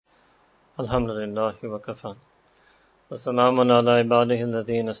Alhamdulillahi wa kafa. Wa salamun ala ibadihi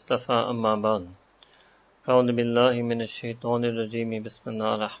alladhina istafa amma ba'd. A'udhu billahi minash shaitanir rajim.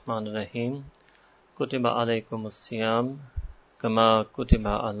 Bismillahir rahmanir rahim. Kutiba alaykumus siyam kama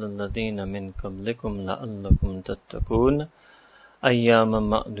kutiba alal ladhina min qablikum la'allakum tattaqun.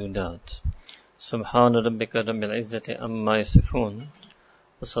 Ayyaman ma'dudat. Subhana rabbika rabbil izzati amma yasifun.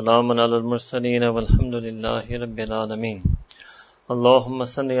 Wa salamun alal mursaleen walhamdulillahi rabbil alamin. Allahumma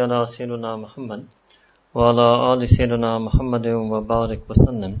salli ala Sayyidina Muhammad wa ala ali Sayyidina Muhammad wa barik wa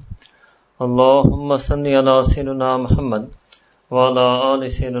sallam. Allahumma salli ala Sayyidina Muhammad wa ala ali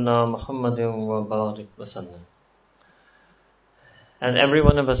Sayyidina Muhammad wa barik wa sallam. As every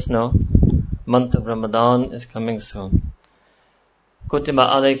one of us know, month of Ramadan is coming soon. Kutiba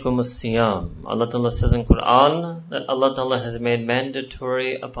alaykumus siyam. Allah Ta'ala says in Quran that Allah Ta'ala has made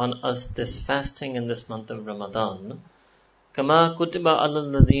mandatory upon us this fasting in this month of Ramadan. Kama kutiba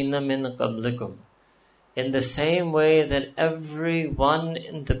alal ladhina min qablikum. In the same way that everyone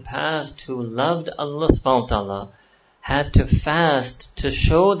in the past who loved Allah subhanahu wa ta'ala had to fast to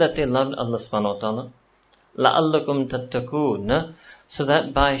show that they loved Allah subhanahu wa ta'ala. La'allakum tattaqun. So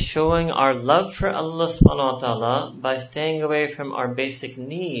that by showing our love for Allah subhanahu wa ta'ala, by staying away from our basic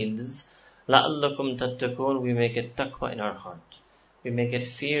needs, la'allakum tattaqun, we make it taqwa in our heart. We make it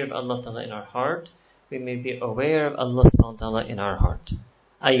fear of Allah ta'ala in our heart. We may be aware of Allah subhanahu wa ta'ala in our heart.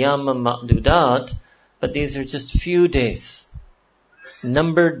 Ayyam ma'dudat, but these are just few days,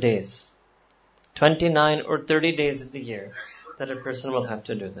 numbered days, 29 or 30 days of the year that a person will have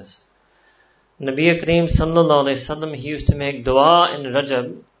to do this. Nabi Kareem sallallahu alayhi wasallam, he used to make dua in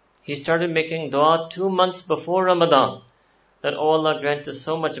Rajab. He started making dua 2 months before Ramadan, that oh Allah grant us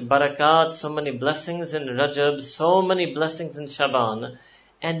so much barakat, so many blessings in Rajab, so many blessings in Shaban,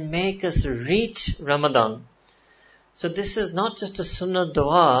 and make us reach Ramadan. So this is not just a sunnah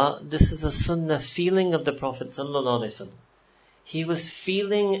dua, this is a sunnah feeling of the Prophet sallallahu alaihi wasallam. He was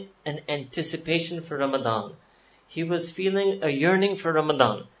feeling an anticipation for Ramadan. He was feeling a yearning for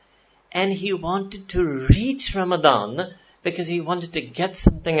Ramadan. And he wanted to reach Ramadan because he wanted to get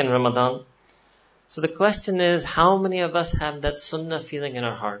something in Ramadan. So the question is, how many of us have that sunnah feeling in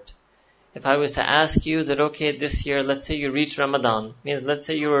our heart? If I was to ask you that, okay, this year, let's say you reach Ramadan, means let's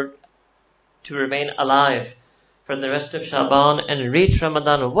say you were to remain alive for the rest of Shaban and reach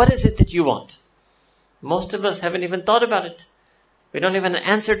Ramadan, what is it that you want? Most of us haven't even thought about it. We don't even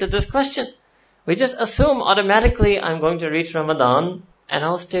answer to this question. We just assume automatically I'm going to reach Ramadan and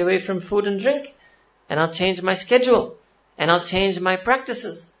I'll stay away from food and drink and I'll change my schedule and I'll change my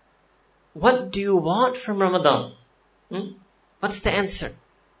practices. What do you want from Ramadan? What's the answer?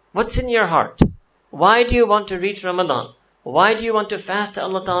 What's in your heart? Why do you want to reach Ramadan? Why do you want to fast to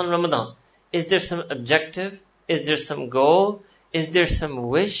Allah Ta'ala in Ramadan? Is there some objective? Is there some goal? Is there some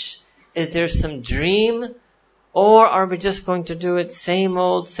wish? Is there some dream? Or are we just going to do it same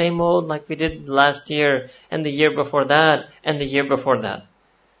old like we did last year and the year before that and the year before that?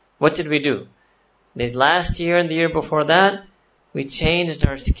 What did we do? The last year and the year before that, we changed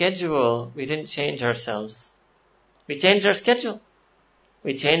our schedule. We didn't change ourselves. We changed our schedule.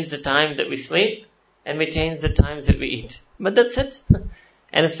 We change the time that we sleep, and we change the times that we eat. But that's it.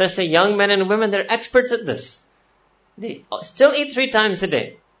 And especially young men and women, they're experts at this. They still eat 3 times a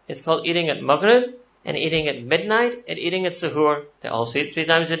day. It's called eating at Maghrib, and eating at midnight, and eating at Suhoor. They also eat 3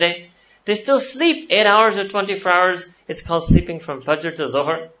 times a day. They still sleep 8 hours or 24 hours. It's called sleeping from Fajr to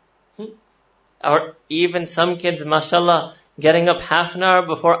Zohar. Or even some kids, mashallah, getting up half an hour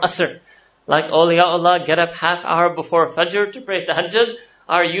before Asr. Like awliyaullah get up half hour before Fajr to pray Tahajjud.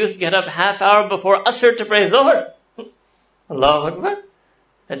 Our youth get up half hour before Asr to pray Zohar. Allahu Akbar.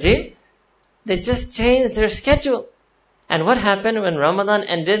 Ajib. They just changed their schedule. And what happened when Ramadan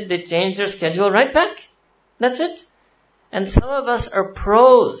ended? They changed their schedule right back. That's it. And some of us are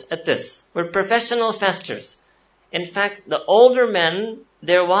pros at this. We're professional fasters. In fact, the older men,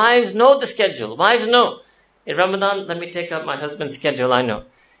 their wives know the schedule. Wives know. In Ramadan, let me take out my husband's schedule, I know.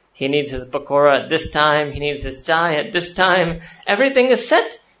 He needs his pakora at this time. He needs his chai at this time. Everything is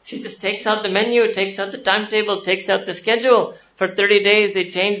set. She just takes out the menu, takes out the timetable, takes out the schedule. For 30 days, they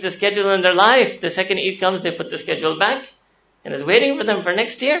change the schedule in their life. The second Eid comes, they put the schedule back. And is waiting for them for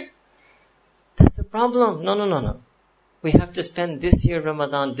next year. That's a problem. No. We have to spend this year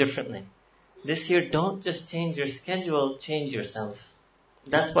Ramadan differently. This year, don't just change your schedule, change yourself.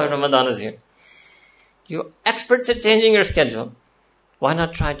 That's why Ramadan is here. You're experts at changing your schedule. Why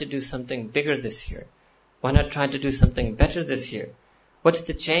not try to do something bigger this year? Why not try to do something better this year? What's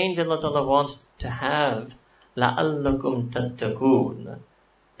the change Allah Ta'ala wants to have? لَعَلَّكُمْ تَتَّقُونَ.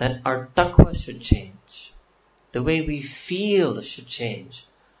 That our taqwa should change. The way we feel should change.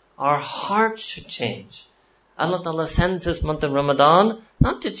 Our heart should change. Allah Ta'ala sends this month of Ramadan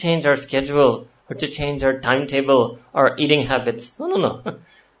not to change our schedule or to change our timetable or eating habits. No.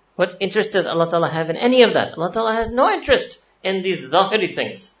 What interest does Allah Ta'ala have in any of that? Allah Ta'ala has no interest in these zahiri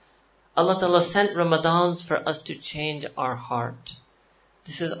things. Allah Ta'ala sent Ramadans for us to change our heart.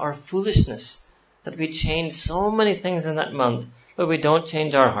 This is our foolishness, that we change so many things in that month, but we don't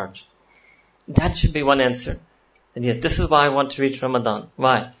change our heart. That should be one answer. And yes, this is why I want to reach Ramadan.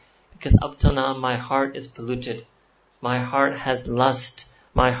 Why? Because up till now my heart is polluted. My heart has lust.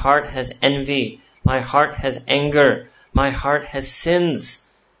 My heart has envy. My heart has anger. My heart has sins.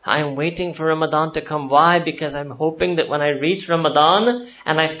 I am waiting for Ramadan to come. Why? Because I'm hoping that when I reach Ramadan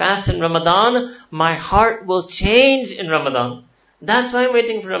and I fast in Ramadan, my heart will change in Ramadan. That's why I'm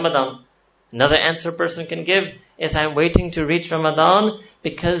waiting for Ramadan. Another answer a person can give is I'm waiting to reach Ramadan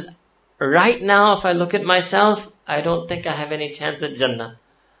because right now if I look at myself, I don't think I have any chance at Jannah.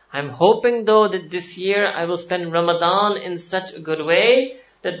 I'm hoping though that this year I will spend Ramadan in such a good way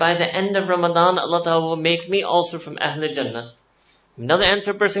that by the end of Ramadan, Allah Ta'ala will make me also from Ahl Jannah. Another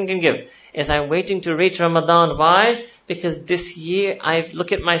answer a person can give is I'm waiting to reach Ramadan. Why? Because this year I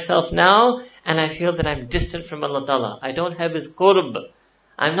look at myself now and I feel that I'm distant from Allah Ta'ala. I don't have His qurb.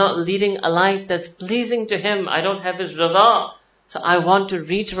 I'm not leading a life that's pleasing to Him. I don't have His rida. So I want to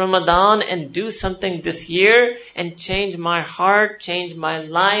reach Ramadan and do something this year and change my heart, change my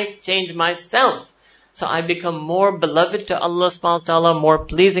life, change myself. So I become more beloved to Allah subhanahu wa ta'ala, more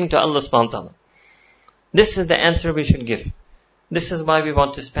pleasing to Allah subhanahu wa ta'ala. This is the answer we should give. This is why we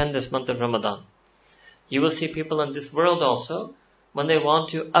want to spend this month of Ramadan. You will see people in this world also, when they want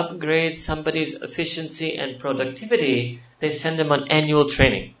to upgrade somebody's efficiency and productivity, they send them on annual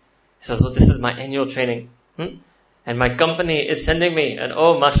training. He says, this is my annual training. And my company is sending me, and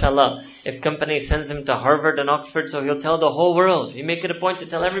mashallah, if company sends him to Harvard and Oxford, so he'll tell the whole world. He make it a point to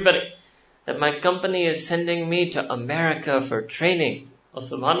tell everybody that my company is sending me to America for training.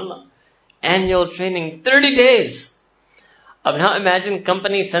 Subhanallah. Annual training, 30 days. Now imagine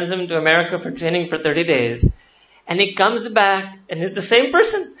company sends him to America for training for 30 days, and he comes back and he's the same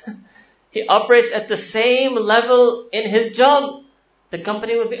person. He operates at the same level in his job. The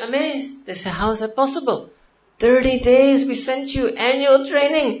company would be amazed. They say, how is that possible? 30 days we sent you annual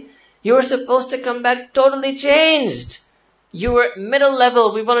training. You were supposed to come back totally changed. You were middle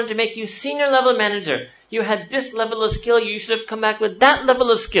level. We wanted to make you senior level manager. You had this level of skill. You should have come back with that level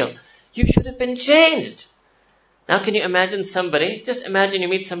of skill. You should have been changed. Now can you imagine somebody, just imagine you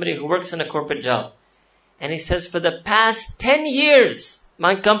meet somebody who works in a corporate job. And he says, for the past 10 years,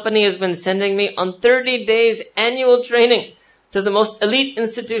 my company has been sending me on 30 days annual training to the most elite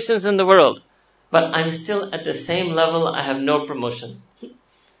institutions in the world. But I'm still at the same level, I have no promotion.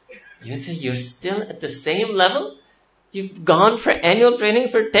 You would say, you're still at the same level? You've gone for annual training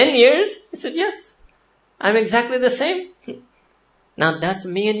for 10 years? He said, yes. I'm exactly the same. Now that's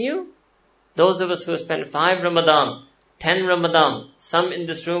me and you. Those of us who have spent 5 Ramadan, 10 Ramadan, some in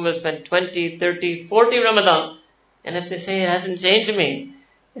this room have spent 20, 30, 40 Ramadan. And if they say it hasn't changed me,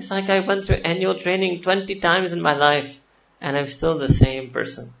 it's like I went through annual training 20 times in my life and I'm still the same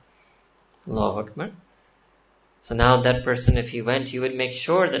person. Allahu Akbar. So now that person, if he went, he would make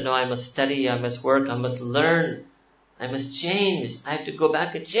sure that no, I must study, I must work, I must learn, I must change. I have to go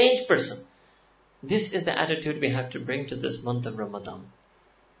back a changed person. This is the attitude we have to bring to this month of Ramadan.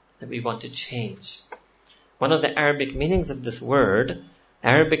 That we want to change. One of the Arabic meanings of this word,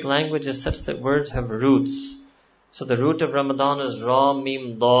 Arabic language is such that words have roots. So the root of Ramadan is Ra,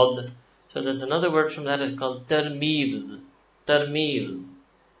 Mim, Dad. So there's another word from that is called Tarmil. Tarmil.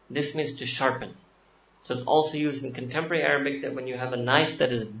 This means to sharpen. So it's also used in contemporary Arabic that when you have a knife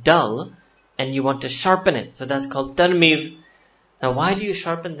that is dull and you want to sharpen it. So that's called Tarmil. Now why do you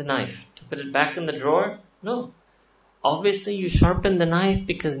sharpen the knife? To put it back in the drawer? No. Obviously you sharpen the knife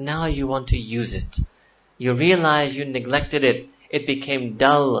because now you want to use it. You realize you neglected it. It became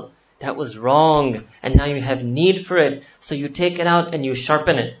dull. That was wrong. And now you have need for it. So you take it out and you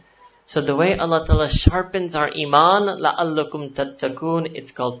sharpen it. So the way Allah Ta'ala sharpens our iman, la'allakum tattakun,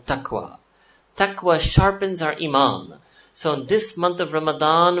 it's called taqwa. Taqwa sharpens our iman. So in this month of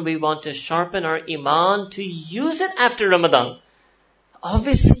Ramadan, we want to sharpen our iman to use it after Ramadan.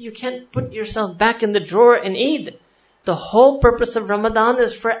 Obviously you can't put yourself back in the drawer and Eid. The whole purpose of Ramadan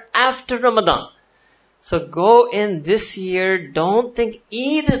is for after Ramadan. So go in this year, don't think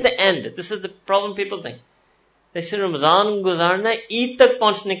Eid is the end. This is the problem people think. They say Ramzan guzarna hai Eid tak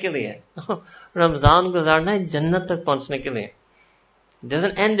pahunchne ke liye. Ramzan guzarna hai Jannat tak pahunchne ke liye. It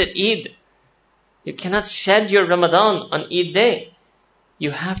doesn't end at Eid. You cannot shed your Ramadan on Eid day.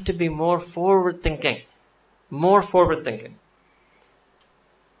 You have to be more forward thinking. More forward thinking.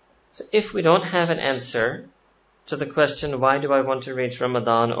 So if we don't have an answer to the question, why do I want to reach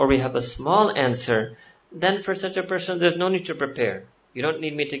Ramadan, or we have a small answer, then for such a person, there's no need to prepare. You don't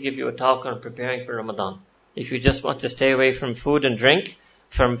need me to give you a talk on preparing for Ramadan. If you just want to stay away from food and drink,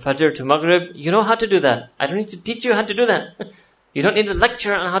 from Fajr to Maghrib, you know how to do that. I don't need to teach you how to do that. You don't need a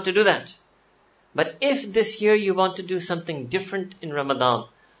lecture on how to do that. But if this year you want to do something different in Ramadan,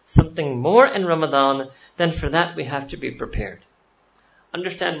 something more in Ramadan, then for that we have to be prepared.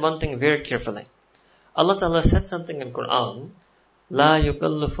 Understand one thing very carefully. Allah Ta'ala said something in Quran, La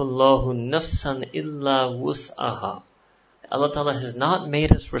yukallifullahu nafsan illa wus'aha. Allah Ta'ala has not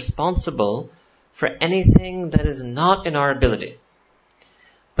made us responsible for anything that is not in our ability.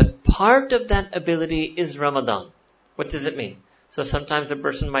 But part of that ability is Ramadan. What does it mean? So sometimes a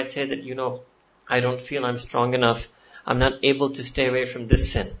person might say that, I don't feel I'm strong enough. I'm not able to stay away from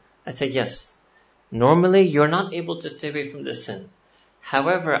this sin. I say, yes. Normally, you're not able to stay away from this sin.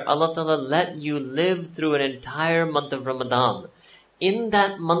 However, Allah Ta'ala let you live through an entire month of Ramadan. In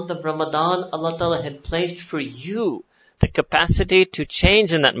that month of Ramadan, Allah Ta'ala had placed for you the capacity to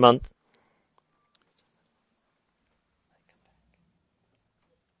change in that month.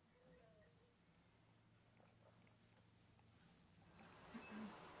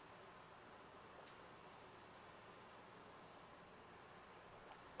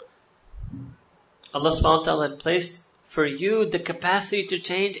 Allah subhanahu wa ta'ala had placed for you the capacity to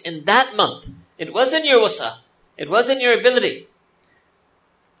change in that month. It wasn't your wasa. It wasn't your ability.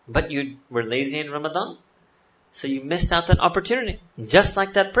 But you were lazy in Ramadan. So you missed out that opportunity. Just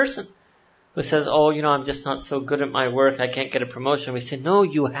like that person who says, I'm just not so good at my work. I can't get a promotion. We say, no,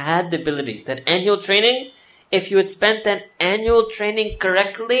 you had the ability. That annual training, if you had spent that annual training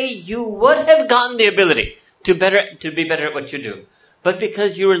correctly, you would have gotten the ability to be better at what you do. But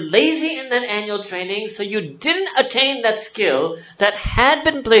because you were lazy in that annual training, so you didn't attain that skill that had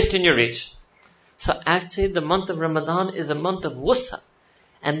been placed in your reach. So actually the month of Ramadan is a month of wusa.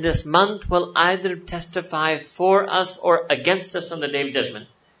 And this month will either testify for us or against us on the Day of Judgment.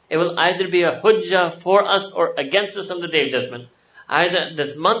 It will either be a hujjah for us or against us on the Day of Judgment. Either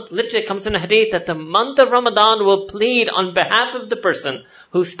this month, literally comes in a hadith that the month of Ramadan will plead on behalf of the person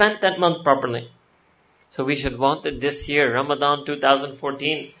who spent that month properly. So we should want that this year, Ramadan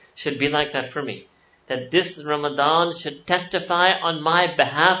 2014, should be like that for me. That this Ramadan should testify on my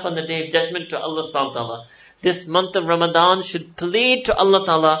behalf on the Day of Judgment to Allah subhanahu wa ta'ala. This month of Ramadan should plead to Allah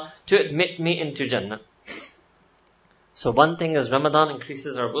ta'ala to admit me into Jannah. So one thing is Ramadan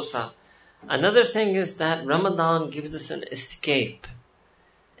increases our wusa. Another thing is that Ramadan gives us an escape.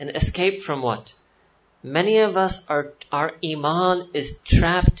 An escape from what? Many of us, our iman is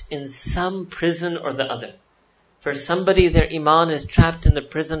trapped in some prison or the other. For somebody, their iman is trapped in the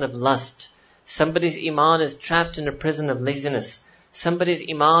prison of lust. Somebody's iman is trapped in a prison of laziness. Somebody's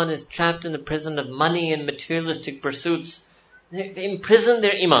iman is trapped in the prison of money and materialistic pursuits. They imprison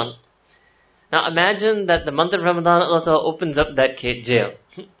their iman. Now imagine that the month of Ramadan, Allah Ta'ala opens up that jail.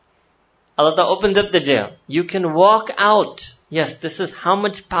 Allah Ta'ala opens up the jail. You can walk out. Yes, this is how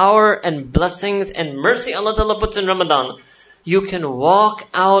much power and blessings and mercy Allah Ta'ala puts in Ramadan. You can walk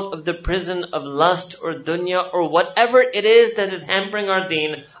out of the prison of lust or dunya or whatever it is that is hampering our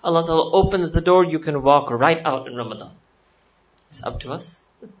deen. Allah Ta'ala opens the door. You can walk right out in Ramadan. It's up to us.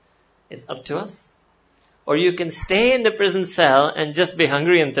 It's up to us. Or you can stay in the prison cell and just be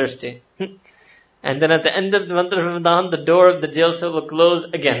hungry and thirsty. And then at the end of the month of Ramadan, the door of the jail cell will close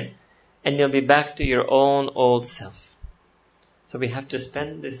again. And you'll be back to your own old self. So we have to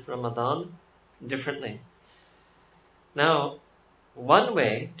spend this Ramadan differently. Now, one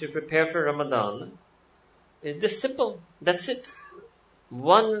way to prepare for Ramadan is this simple. That's it.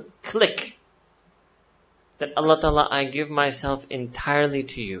 One click. That Allah Ta'ala, I give myself entirely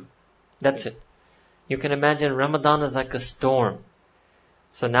to you. That's it. You can imagine Ramadan is like a storm.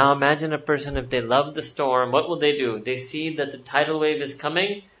 So now imagine a person, if they love the storm, what will they do? They see that the tidal wave is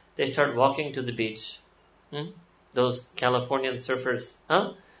coming, they start walking to the beach. Those Californian surfers,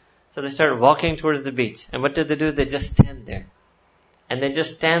 So they start walking towards the beach. And what do? They just stand there. And they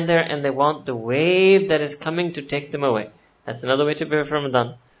just stand there and they want the wave that is coming to take them away. That's another way to prepare for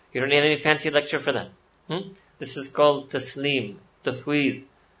Ramadan. You don't need any fancy lecture for that. This is called taslim, tafweed.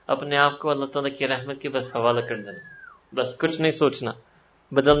 अपने आप को अल्लाह ताला की रहमत के बस हवाला कर देना. बस कुछ नहीं सोचना.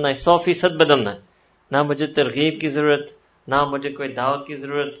 बदलना है, 100% बदलना है. ना मुझे तरगीब की जरूरत, ना मुझे कोई दावत की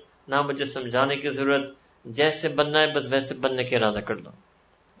जरूरत, ना मुझे समझाने की जरूरत. जैसे बनना है बस वैसे बनने के इरादा कर लो.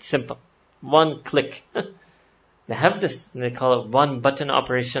 Simple. One click. They have this, they call it one button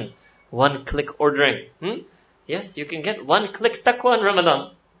operation. One click ordering. Yes, you can get one click taqwa in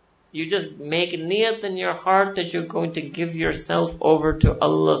Ramadan. You just make niyat in your heart that you're going to give yourself over to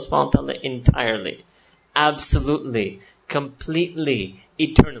Allah subhanahu wa ta'ala entirely. Absolutely. Completely.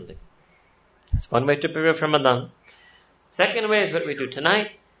 Eternally. That's one way to prepare for Ramadan. Second way is what we do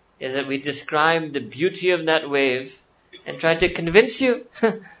tonight, is that we describe the beauty of that wave and try to convince you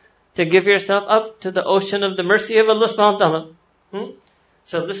to give yourself up to the ocean of the mercy of Allah subhanahu wa ta'ala.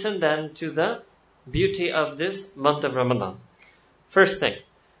 So listen then to the beauty of this month of Ramadan. First thing,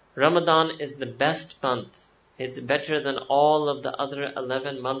 Ramadan is the best month. It's better than all of the other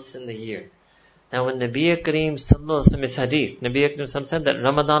 11 months in the year. Now when Nabi Kareem sallallahu alaihi wasallam hadith, Nabi Kareem said that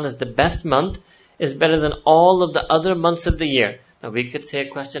Ramadan is the best month, is better than all of the other months of the year. Now we could say a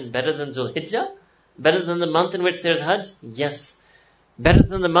question, better than Zul Hijjah? Better than the month in which there's Hajj? Yes. Better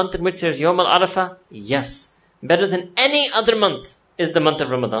than the month in which there's Yawm al-Arafah? Yes. Better than any other month is the month of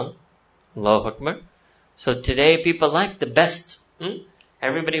Ramadan. Allahu Akbar. So today people like the best.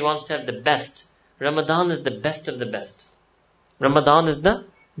 Everybody wants to have the best. Ramadan is the best of the best. Ramadan is the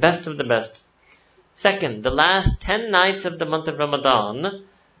best of the best. Second, the last 10 nights of the month of Ramadan,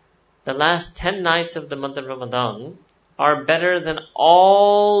 are better than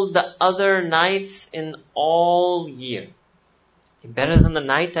all the other nights in all year. Better than the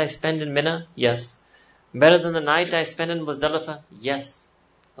night I spend in Mina? Yes. Better than the night I spend in Muzdalifah? Yes.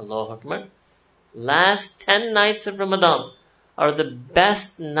 Allahu Akbar. Last 10 nights of Ramadan are the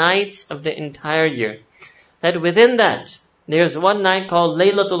best nights of the entire year. That within that, there's one night called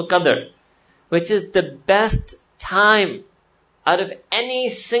Laylatul Qadr, which is the best time out of any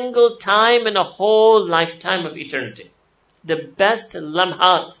single time in a whole lifetime of eternity. The best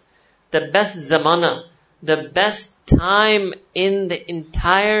lamhat, the best zamana, the best time in the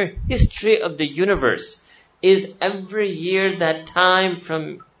entire history of the universe is every year that time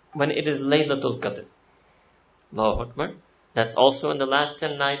from when it is Laylatul Qadr. Allahu Akbar. That's also in the last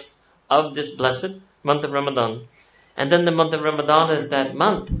 10 nights of this blessed month of Ramadan. And then the month of Ramadan is that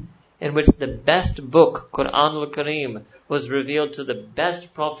month in which the best book, Quran al-Kareem, was revealed to the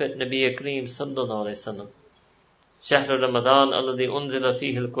best prophet, Nabi Kareem sallallahu alayhi wasallam. Shahr Ramadan alladhi unzila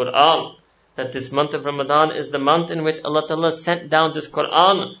fihi al-Quran. That this month of Ramadan is the month in which Allah Ta'ala sent down this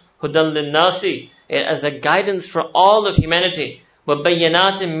Quran, Hudan lin-Nasi, as a guidance for all of humanity.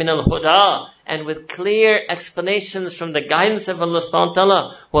 وَبَيَّنَاتٍ مِّنَ الْهُدَى, and with clear explanations from the guidance of Allah subhanahu wa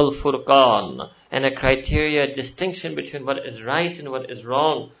ta'ala, وَالْفُرْقَانِ, and a criteria, distinction between what is right and what is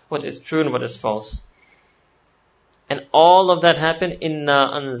wrong, what is true and what is false. And all of that happened,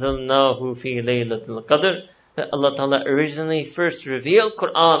 إِنَّا أَنزَلْنَاهُ فِي لَيْلَةِ الْقَدْرِ, that Allah Ta'ala originally first revealed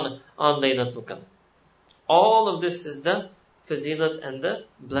Quran on Laylatul Qadr. All of this is the fazilat and the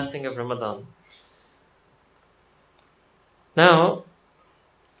blessing of Ramadan. Now,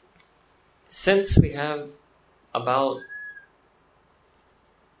 since we have about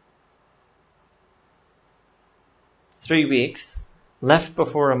 3 weeks left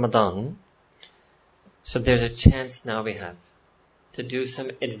before Ramadan, so there's a chance now we have to do some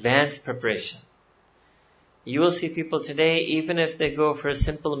advanced preparation. You will see people today, even if they go for a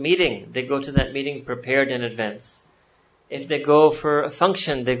simple meeting, they go to that meeting prepared in advance. If they go for a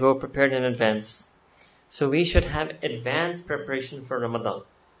function, they go prepared in advance. So we should have advanced preparation for Ramadan.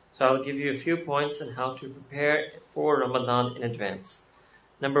 So I'll give you a few points on how to prepare for Ramadan in advance.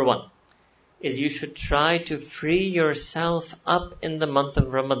 Number 1 is you should try to free yourself up in the month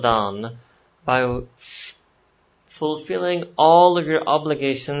of Ramadan by fulfilling all of your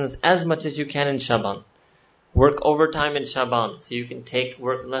obligations as much as you can in Shaban. Work overtime in Shaban so you can take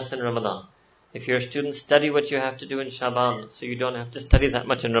work less in Ramadan. If you're a student, study what you have to do in Shaban so you don't have to study that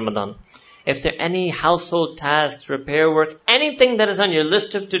much in Ramadan. If there are any household tasks, repair work, anything that is on your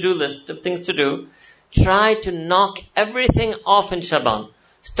list of to-do list of things to do, try to knock everything off in Shaban.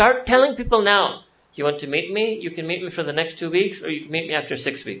 Start telling people now, you want to meet me? You can meet me for the next 2 weeks or you can meet me after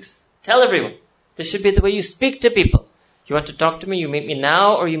 6 weeks. Tell everyone. This should be the way you speak to people. You want to talk to me? You meet me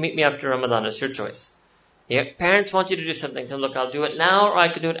now or you meet me after Ramadan. It's your choice. Yeah, parents want you to do something. Tell them, look, I'll do it now or I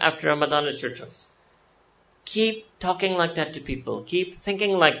can do it after Ramadan. It's your choice. Keep talking like that to people. Keep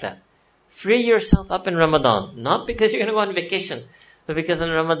thinking like that. Free yourself up in Ramadan. Not because you're going to go on vacation, but because in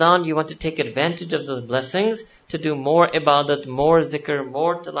Ramadan you want to take advantage of those blessings to do more ibadat, more zikr,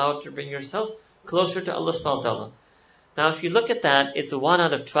 more tilawat to bring yourself closer to Allah subhanahu wa ta'ala. Now if you look at that, it's 1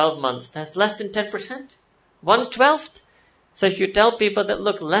 out of 12 months. That's less than 10%. 1/12. So if you tell people that,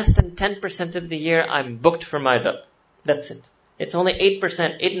 look, less than 10% of the year I'm booked for my dab. That's it. It's only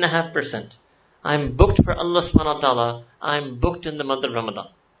 8%, 8.5%. I'm booked for Allah subhanahu wa ta'ala. I'm booked in the month of Ramadan.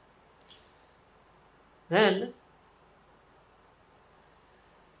 Then,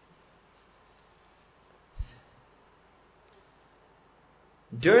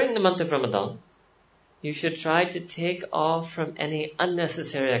 During the month of Ramadan, you should try to take off from any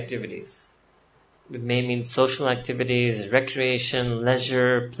unnecessary activities. It may mean social activities, recreation,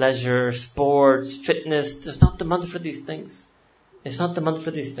 leisure, pleasure, sports, fitness. It's not the month for these things. It's not the month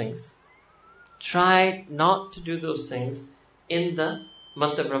for these things. Try not to do those things in the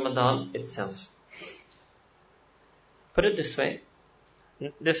month of Ramadan itself. Put it this way.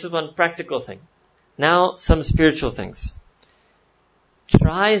 This is one practical thing. Now, some spiritual things.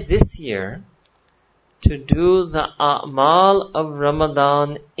 Try this year to do the a'mal of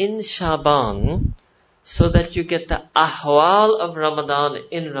Ramadan in Shaban so that you get the ahwal of Ramadan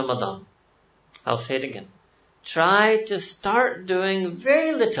in Ramadan. I'll say it again. Try to start doing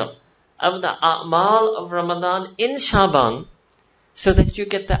very little of the a'mal of Ramadan in Shaban so that you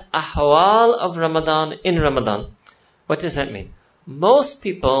get the ahwal of Ramadan in Ramadan. What does that mean? Most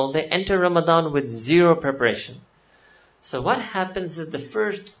people, they enter Ramadan with zero preparation. So what happens is the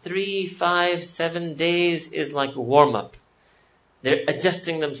first 3, 5, 7 days is like warm-up. They're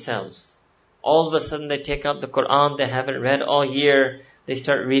adjusting themselves. All of a sudden they take out the Quran they haven't read all year. They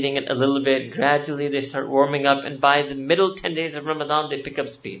start reading it a little bit. Gradually they start warming up. And by the middle 10 days of Ramadan, they pick up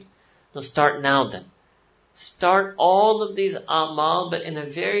speed. So start now then. Start all of these a'mal, but in a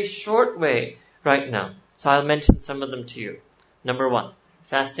very short way right now. So I'll mention some of them to you. Number 1,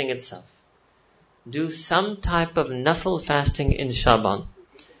 fasting itself. Do some type of nafil fasting in Shaban.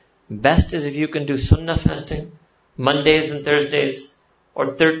 Best is if you can do sunnah fasting, Mondays and Thursdays, or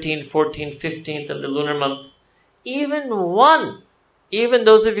 13th, 14th, 15th of the lunar month. Even one, even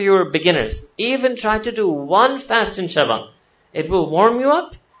those of you who are beginners, even try to do one fast in Shaban. It will warm you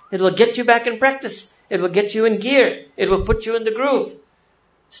up. It will get you back in practice. It will get you in gear. It will put you in the groove.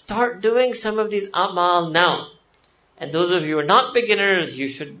 Start doing some of these a'mal now. And those of you who are not beginners, you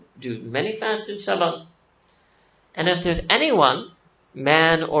should do many fasts in Shaban. And if there's anyone,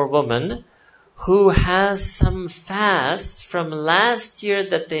 man or woman, who has some fasts from last year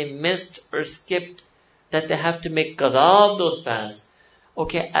that they missed or skipped, that they have to make qada of those fasts,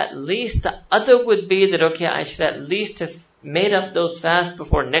 okay, at least the other would be that, okay, I should at least have made up those fasts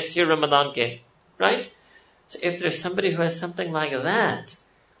before next year Ramadan came. Right? So if there's somebody who has something like that,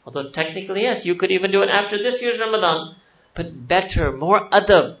 although technically, yes, you could even do it after this year's Ramadan. But better, more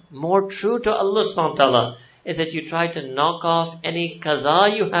adab, more true to Allah subhanahu wa ta'ala, is that you try to knock off any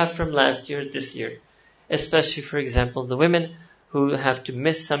qaza you have from last year, this year. Especially, for example, the women who have to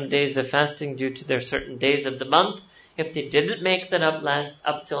miss some days of fasting due to their certain days of the month. If they didn't make that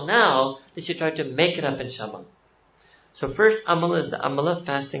up till now, they should try to make it up in Shaban. So first amal is the amal of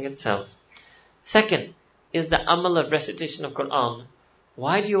fasting itself. Second is the amal of recitation of Quran.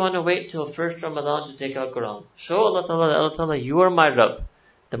 Why do you want to wait till first Ramadan to take out Quran? Show Allah Ta'ala, you are my Rabb.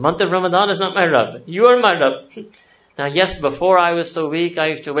 The month of Ramadan is not my Rabb. You are my Rabb. Now yes, before I was so weak, I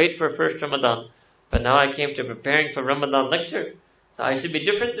used to wait for first Ramadan. But now I came to preparing for Ramadan lecture. So I should be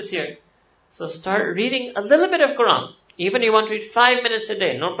different this year. So start reading a little bit of Quran. Even you want to read 5 minutes a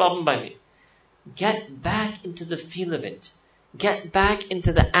day, no problem by me. Get back into the feel of it. Get back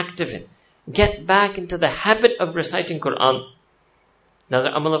into the act of it. Get back into the habit of reciting Quran. Another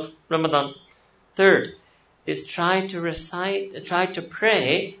amal of Ramadan. Third is try to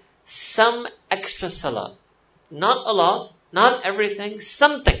pray some extra salah. Not a lot, not everything,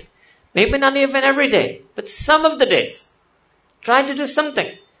 something. Maybe not even every day, but some of the days. Try to do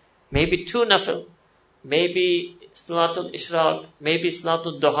something. Maybe 2 nafil. Maybe Salatul Ishraq. Maybe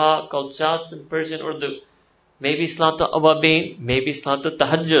Salatul Duha, called Shast in Persian Urdu. Maybe Salatul Awabin. Maybe Salatul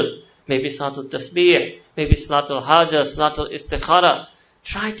Tahajjud. Maybe Salatul Tasbih.Maybe Salatul Haja, Salatul Istikhara.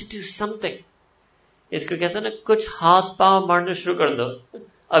 Try to do something. इसको कहते हैं ना, कुछ हाथ पांव मारना शुरू कर दो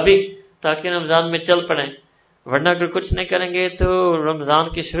अभी, ताकि रमजान में चल पड़े. वरना अगर कुछ नहीं करेंगे तो रमजान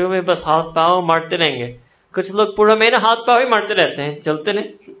के शुरू में बस हाथ पांव मारते रहेंगे. कुछ लोग पूरा महीना हाथ पांव ही मारते रहते हैं, चलते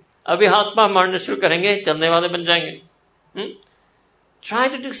नहीं. अभी हाथ पांव मारना शुरू करेंगे, चलने वाले बन जाएंगे. Try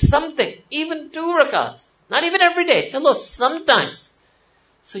to do something, even 2 rakats, not even every day. Chalo, sometimes.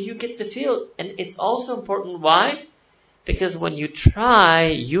 So you get the feel. And it's also important. Why? Because when you try,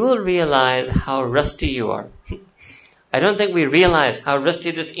 you will realize how rusty you are. I don't think we realize how rusty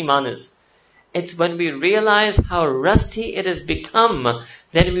this iman is. It's when we realize how rusty it has become,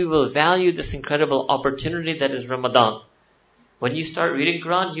 then we will value this incredible opportunity that is Ramadan. When you start reading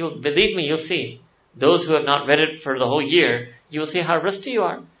Quran, believe me, you'll see. Those who have not read it for the whole year, you will see how rusty you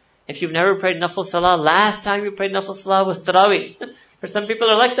are. If you've never prayed Nafil Salah, last time you prayed Nafil Salah was Taraweeh. For some people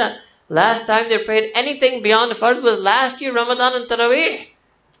are like that. Last time they prayed anything beyond Fard was last year, Ramadan and Taraweeh.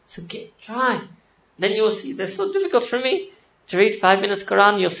 So try. Then you will see, this is so difficult for me to read 5 minutes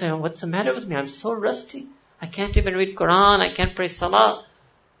Quran. You'll say, what's the matter with me? I'm so rusty. I can't even read Quran. I can't pray Salah.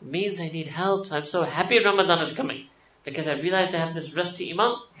 It means I need help. So I'm so happy Ramadan is coming because I realized I have this rusty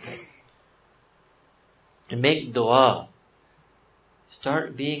iman. And make dua.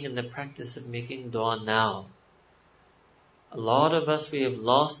 Start being in the practice of making dua now. A lot of us, we have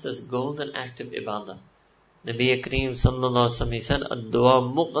lost this golden act of ibadah. Nabi Kareem sallallahu alaihi wasallam, he said, "Dua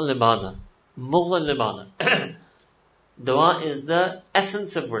mughal ibadah." Mughal ibadah. Dua is the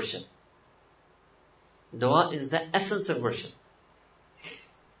essence of worship. Dua is the essence of worship.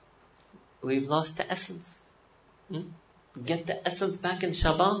 We've lost the essence. Get the essence back in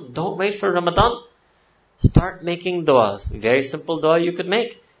Shaban. Don't wait for Ramadan. Start making duas. Very simple dua you could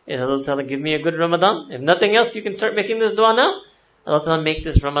make. Allah Ta'ala give me a good Ramadan. If nothing else, you can start making this dua now. Allah Ta'ala make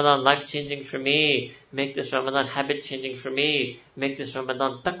this Ramadan life-changing for me. Make this Ramadan habit-changing for me. Make this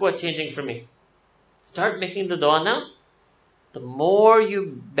Ramadan taqwa-changing for me. Start making the dua now. The more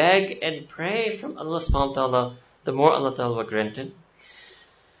you beg and pray from Allah subhanahu wa ta'ala, the more Allah Ta'ala will grant it.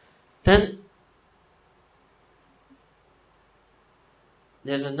 Then,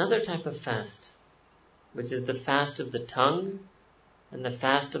 there's another type of fast, which is the fast of the tongue, and the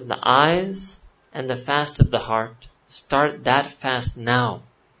fast of the eyes, and the fast of the heart. Start that fast now.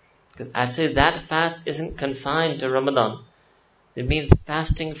 Because actually that fast isn't confined to Ramadan. It means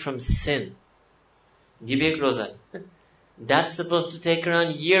fasting from sin. Jibek Roza. That's supposed to take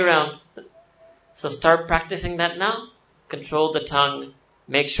around year round. So start practicing that now. Control the tongue.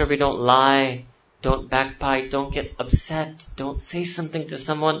 Make sure we don't lie. Don't backbite. Don't get upset. Don't say something to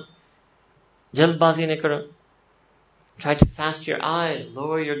someone. Jalbazi ne karo. Try to fast your eyes.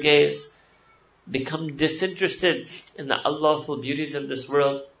 Lower your gaze. Become disinterested in the Allahful beauties of this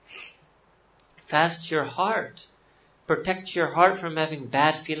world. Fast your heart. Protect your heart from having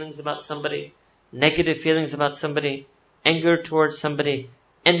bad feelings about somebody. Negative feelings about somebody. Anger towards somebody,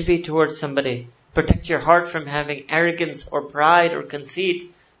 envy towards somebody. Protect your heart from having arrogance or pride or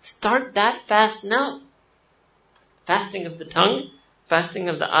conceit. Start that fast now. Fasting of the tongue, fasting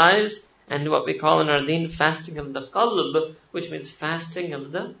of the eyes, and what we call in our deen, fasting of the qalb, which means fasting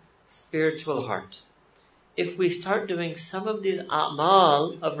of the spiritual heart. If we start doing some of these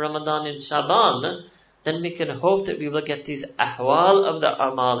a'mal of Ramadan in Shaban, then we can hope that we will get these ahwal of the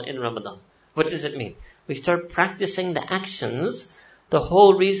a'mal in Ramadan. What does it mean? We start practicing the actions. The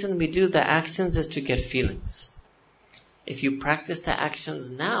whole reason we do the actions is to get feelings. If you practice the actions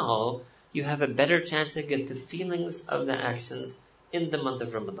now, you have a better chance to get the feelings of the actions in the month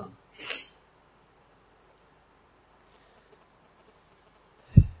of Ramadan.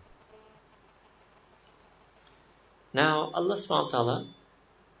 Now, Allah subhanahu wa ta'ala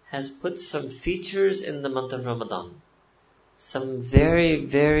has put some features in the month of Ramadan. Some very,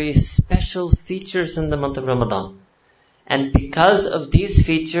 very special features in the month of Ramadan. And because of these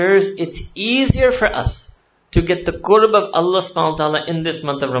features, it's easier for us to get the qurb of Allah subhanahu wa ta'ala in this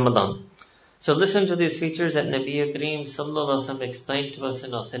month of Ramadan. So listen to these features that Nabi Kareem sallallahu alaihi wasallam explained to us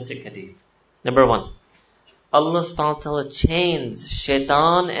in authentic hadith. Number 1, Allah subhanahu wa ta'ala chains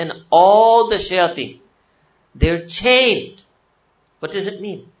shaitan and all the shayateen. They're chained. What does it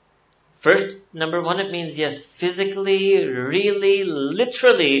mean? First, number 1, it means yes, physically, really,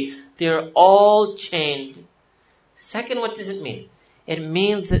 literally, they're all chained. Second, what does it mean? It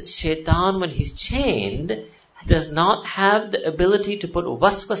means that shaitan, when he's chained, does not have the ability to put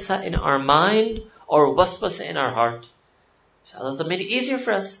waswasa in our mind or waswasa in our heart. So Allah made it easier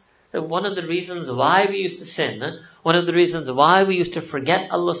for us. That one of the reasons why we used to sin, one of the reasons why we used to forget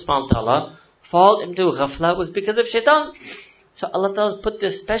Allah subhanahu wa ta'ala, fall into ghafla, was because of shaitan. So Allah Ta'ala put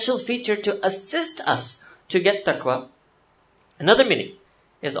this special feature to assist us to get taqwa. Another meaning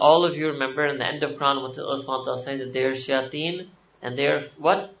is, all of you remember in the end of Quran when Allah subhanahu wa ta'ala says that they are shayateen and they are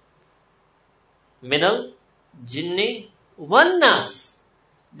what? Minal jinni wan nas.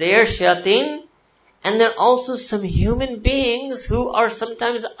 They are shayateen and they're also some human beings who are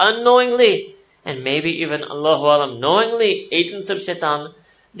sometimes unknowingly and maybe even Allahu alam knowingly agents of shaitan.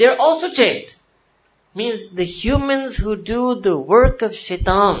 They're also chained. Means the humans who do the work of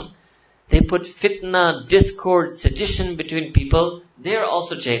shaitan, they put fitna, discord, sedition between people, they are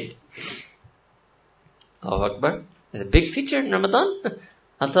also chained. Allahu Akbar. It's a big feature in Ramadan.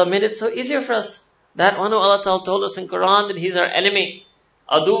 Allah made it so easier for us. That one who Allah Ta'ala told us in Quran that he's our enemy.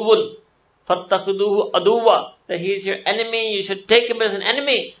 Aduwwun. Fattakhuduhu aduwwa. That he's your enemy, you should take him as an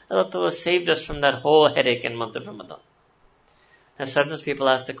enemy. Allah Ta'ala saved us from that whole headache in month of Ramadan. Now sometimes people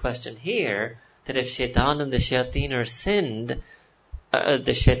ask the question here, that if shaitan and the shayateen are sinned,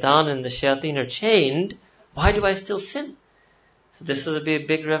 the shaitan and the shayateen are chained, why do I still sin? So this will be a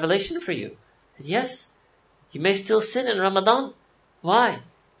big revelation for you. Yes, you may still sin in Ramadan. Why?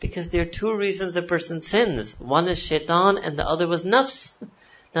 Because there are 2 reasons a person sins. One is shaitan and the other was nafs.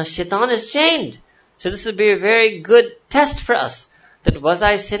 Now shaitan is chained. So this would be a very good test for us. That was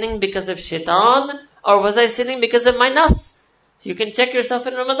I sinning because of shaitan or was I sinning because of my nafs? So you can check yourself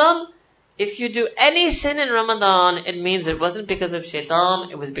in Ramadan. If you do any sin in Ramadan, it means it wasn't because of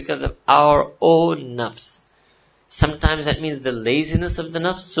shaitan, it was because of our own nafs. Sometimes that means the laziness of the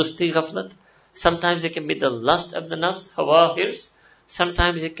nafs, susti ghaflat. Sometimes it can be the lust of the nafs, hawa hirs.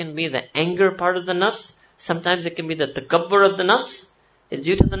 Sometimes it can be the anger part of the nafs. Sometimes it can be the takabbur of the nafs. It's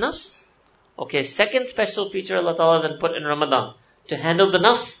due to the nafs. Okay, second special feature Allah Ta'ala then put in Ramadan to handle the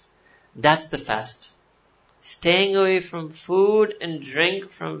nafs, that's the fast. Staying away from food and drink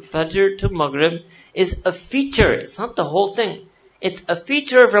from Fajr to Maghrib is a feature. It's not the whole thing. It's a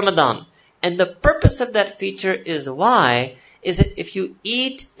feature of Ramadan. And the purpose of that feature is why? Is that if you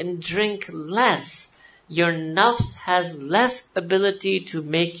eat and drink less, your nafs has less ability to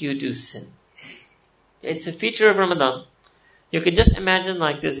make you do sin. It's a feature of Ramadan. You can just imagine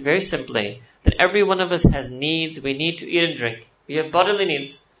like this very simply, that every one of us has needs. We need to eat and drink. We have bodily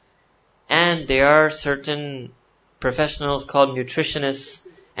needs. And there are certain professionals called nutritionists,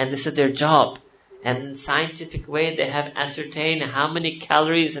 and this is their job. And in scientific way, they have ascertained how many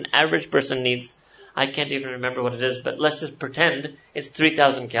calories an average person needs. I can't even remember what it is, but let's just pretend it's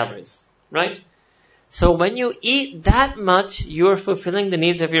 3,000 calories. Right? So when you eat that much, you're fulfilling the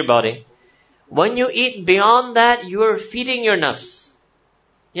needs of your body. When you eat beyond that, you are feeding your nafs.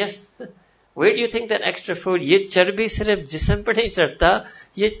 Yes. Where do you think that extra food? ये चर्बी सिर्फ जिस्म पर नहीं चढ़ता,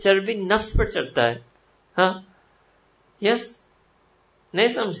 ये चर्बी नफ्स पर चढ़ता है. हाँ? Yes? नहीं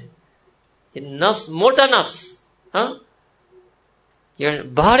समझे? ये नफ्स, मोटा नफ्स. हाँ? ये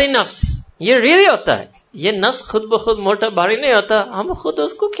भारी नफ्स. ये really होता है. ये नफ्स खुद ब खुद मोटा भारी नहीं होता. हम खुद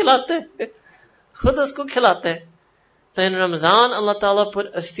उसको खिलाते हैं. खुद उसको खिलाते हैं. So in Ramadan, Allah Ta'ala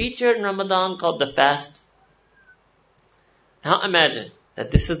put a feature in Ramadan called the fast. Now imagine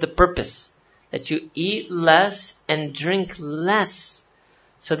that this is the purpose. That you eat less and drink less.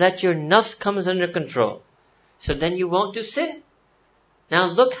 So that your nafs comes under control. So then you won't do sin. Now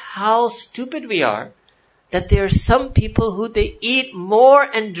look how stupid we are. That there are some people who they eat more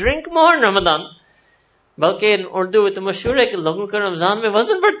and drink more in Ramadan. बल्कि in Urdu with the मशहूर है कि लोगों का रमजान में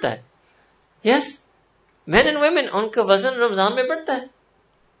वजन बढ़ता है. Yes? Men and women, उनका वजन रमजान में बढ़ता है.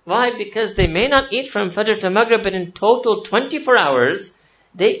 Why? Because they may not eat from Fajr to Maghrib, but in total 24 hours,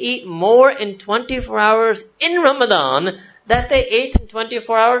 they eat more in 24 hours in Ramadan that they ate in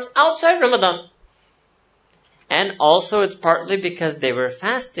 24 hours outside Ramadan. And also it's partly because they were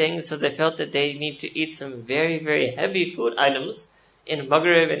fasting, so they felt that they need to eat some very, very heavy food items in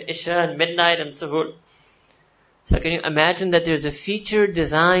Maghrib and Isha and midnight and Suhoor. So can you imagine that there's a feature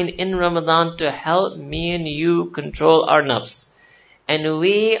designed in Ramadan to help me and you control our nafs? And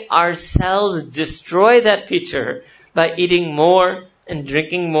we ourselves destroy that feature by eating more and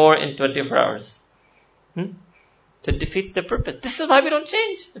drinking more in 24 hours. So it defeats the purpose. This is why we don't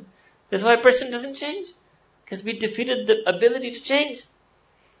change. This is why a person doesn't change. Because we defeated the ability to change.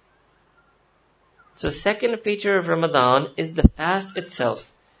 So second feature of Ramadan is the fast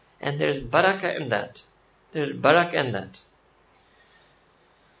itself. And there's barakah in that. There's barakah in that.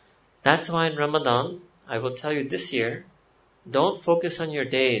 That's why in Ramadan, I will tell you this year, don't focus on your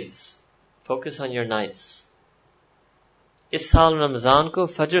days. Focus on your nights. इस साल रमजान को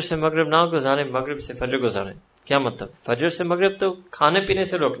फजर से मगरिब ना गुजारे, मगरिब से फजर गुजारे. क्या मतलब? फजर से मगरिब तो खाने पीने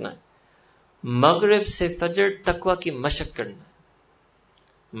से रोकना है. मगरिब से फजर तकवा की मशक करना है.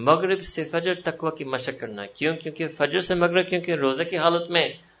 मगरिब से फजर तकवा की मशक करना है. क्यों? क्योंकि फजर से मगरिब, क्योंकि रोजे की हालत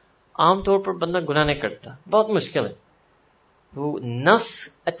में आमतौर पर बंदा गुनाह नहीं करता. बहुत मुश्किल है. वो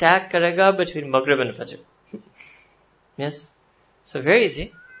नफ्स अटैक करेगा बिटवीन मगरिब एंड फजर. Yes? So very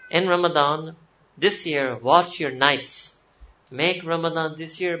easy. In Ramadan, this year, watch your nights. Make Ramadan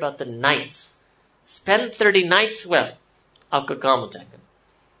this year about the nights. Spend 30 nights well. Aapka kaam ho jayega.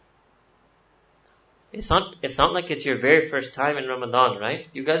 It's not like it's your very first time in Ramadan, right?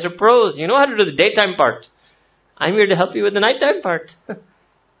 You guys are pros. You know how to do the daytime part. I'm here to help you with the nighttime part.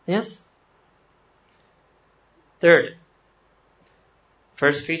 Yes? Third.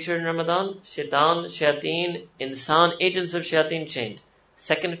 First feature in Ramadan, shaitan, shayateen, insan, agents of shayateen changed.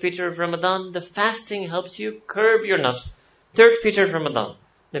 Second feature of Ramadan, the fasting helps you curb your nafs. Third feature of Ramadan,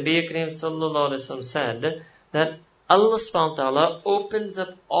 Nabi Kareem Sallallahu Alaihi Wasallam said that Allah Subhanahu Wa Ta'ala opens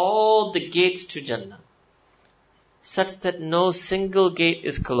up all the gates to Jannah, such that no single gate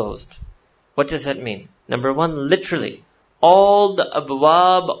is closed. What does that mean? Number one, literally, all the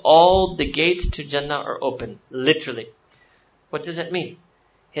abwab, all the gates to Jannah are open. Literally. What does that mean?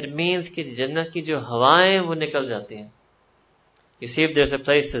 It means कि जन्नत की जो हवाएं वो निकल जाती हैं. You see if there's a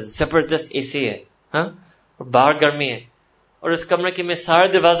place that's जबरदस्त AC है, हाँ? और बाहर गर्मी है. और उस कमरे के मैं सारे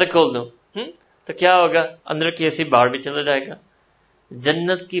दरवाजे खोल दूं, तो क्या होगा? अंदर की एसी बाहर भी चला जाएगा।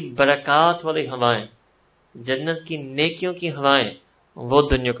 जन्नत की बरकत वाली हवाएं, जन्नत की नेकियों की हवाएं, वो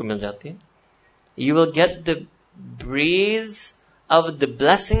दुनिया को मिल जाती है। You will get the breeze of the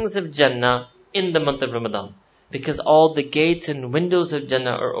blessings of Jannah in the month of Ramadan, because all the gates and windows of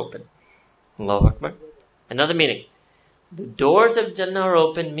Jannah are open. Allahu Akbar. Another meaning. The doors of Jannah are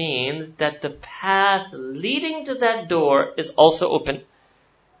open means that the path leading to that door is also open.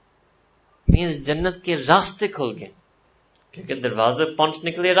 Means जन्नत के रास्ते खुल गए, क्योंकि दरवाजे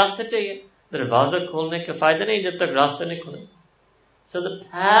पहुंचने के लिए रास्ते चाहिए। दरवाजा खोलने के फायदे नहीं जब तक रास्ते नहीं खुले। So the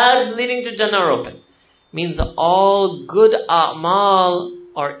paths leading to Jannah are open. Means all good a'mal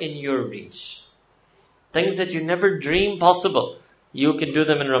are in your reach. Things that you never dreamed possible, you can do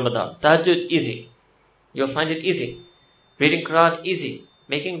them in Ramadan. Tahajjud, easy. You'll find it easy. Reading Quran, easy.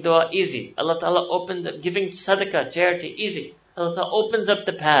 Making dua, easy. Allah Ta'ala opens up, giving sadaqah, charity, easy. Allah Ta'ala opens up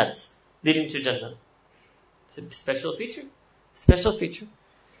the paths leading to Jannah. It's a special feature. Special feature.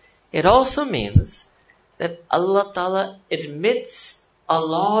 It also means that Allah Ta'ala admits a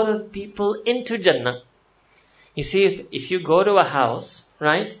lot of people into Jannah. You see, if you go to a house,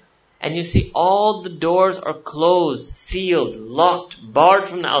 right, and you see all the doors are closed, sealed, locked, barred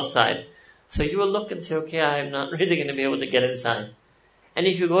from the outside, so you will look and say, okay, I'm not really going to be able to get inside. And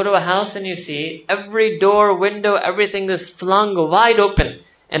if you go to a house and you see every door, window, everything is flung wide open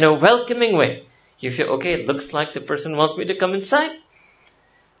in a welcoming way, you feel, okay, it looks like the person wants me to come inside.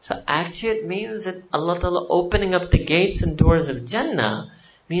 So actually it means that Allah Ta'ala opening up the gates and doors of Jannah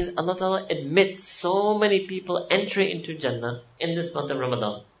means Allah Ta'ala admits so many people entry into Jannah in this month of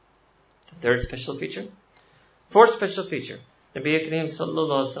Ramadan. The third special feature. Fourth special feature. Nabi Kareem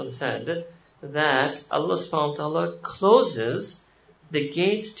Sallallahu Alaihi Wasallam said that Allah Subhanahu Wa Ta'ala closes the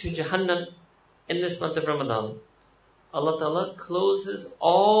gates to Jahannam in this month of Ramadan. Allah Ta'ala closes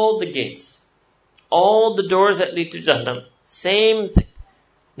all the gates, all the doors that lead to Jahannam. Same thing.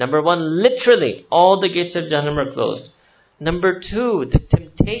 Number one, literally, all the gates of Jahannam are closed. Number two, the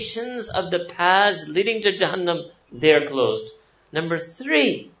temptations of the paths leading to Jahannam, they are closed. Number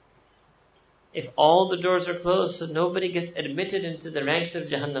three, if all the doors are closed, so nobody gets admitted into the ranks of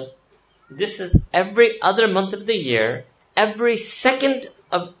Jahannam. This is every other month of the year, every second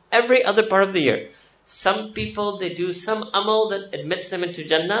of every other part of the year. Some people, they do some amal that admits them into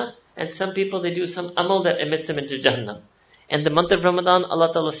Jannah, and some people, they do some amal that admits them into Jahannam. In the month of Ramadan,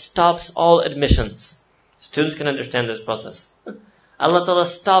 Allah Ta'ala stops all admissions. Students can understand this process. Allah Ta'ala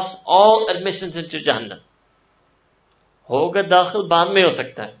stops all admissions into Jahannam. होगा दाखिल बाद में हो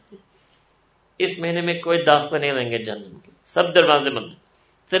सकता है। इस महीने में कोई दाखिला नहीं लेंगे जन्नत के, सब दरवाजे बंद,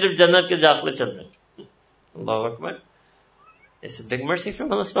 सिर्फ जन्नत के दाखिले चल रहे हैं। Allahu Akbar. It's a big mercy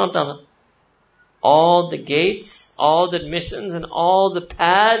from Allah Subhanahu Wa Ta'ala. All the gates, all the admissions, and all the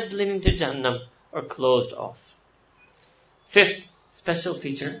paths leading to Jahannam are closed off. Fifth special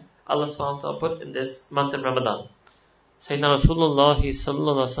feature Allah Subhanahu Wa Ta'ala put in this month of Ramadan. Sayyidina Rasulullah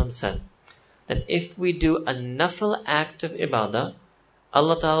Sallallahu Alaihi Wasallam said that if we do a nafil act of ibadah,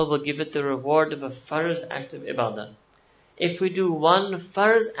 Allah Ta'ala will give it the reward of a farz act of ibadah. If we do one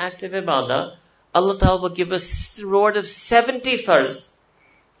farz act of ibadah, Allah Ta'ala will give us the reward of 70 farz.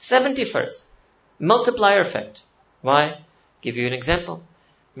 70 farz. Multiplier effect. Why? Give you an example.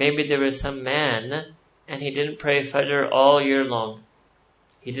 Maybe there was some man and he didn't pray Fajr all year long.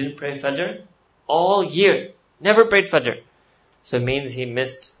 He didn't pray Fajr all year. Never prayed Fajr. So it means he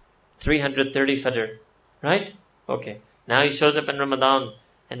missed 330 Fajr. Right? Okay. Now he shows up in Ramadan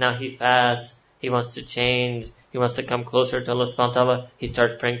and now he fasts. He wants to change. He wants to come closer to Allah subhanahu wa ta'ala. He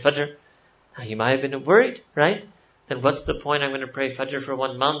starts praying Fajr. Now he might have been worried, right? Then what's the point? I'm going to pray Fajr for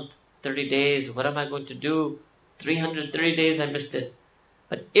 1 month, 30 days. What am I going to do? 330 days I missed it.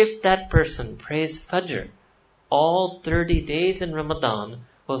 But if that person prays Fajr all 30 days in Ramadan,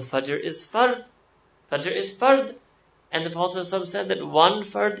 well, Fajr is fard. Fajr is fard. And the Prophet ﷺ said that 1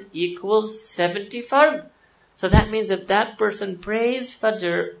 fard equals 70 fard. So that means if that person prays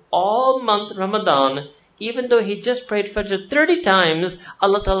Fajr all month Ramadan, even though he just prayed Fajr 30 times,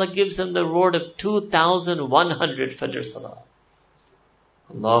 Allah Ta'ala gives him the reward of 2,100 Fajr Salah.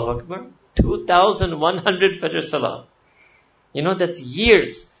 Allahu Akbar. 2,100 Fajr Salah. You know, that's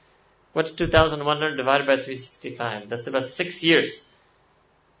years. What's 2,100 divided by 365? That's about 6 years.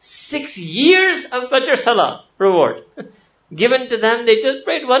 6 years of Fajr Salah reward. Given to them, they just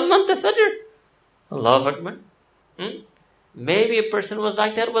prayed 1 month of Fajr. Allahu Akbar. Maybe a person was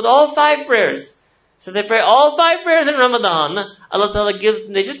like that with all 5 prayers. So they pray all 5 prayers in Ramadan. Allah Ta'ala gives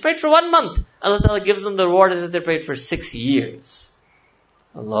them, they just prayed for 1 month. Allah Ta'ala gives them the reward as if they prayed for 6 years.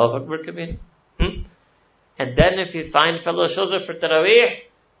 Allahu Akbar Kabir. And then if you find fellow shuzr for Taraweeh,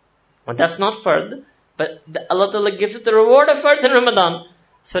 well, that's not fard, but Allah Ta'ala gives it the reward of fard in Ramadan.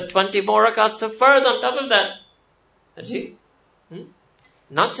 So 20 more rakats of fard on top of that. Ajee?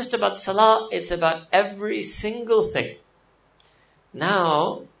 Not just about salah, it's about every single thing.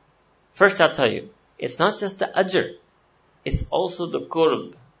 Now, first I'll tell you, it's not just the ajr, it's also the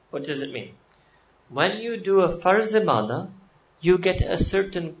qurb. What does it mean? When you do a farz ibadah, you get a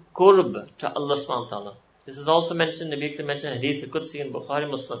certain qurb to Allah subhanahu wa ta'ala. This is also mentioned, Nabi Akram mentioned Hadith al-Qudsi in Bukhari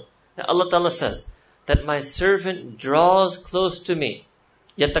Muslim. That Allah Ta'ala says, that my servant draws close to me.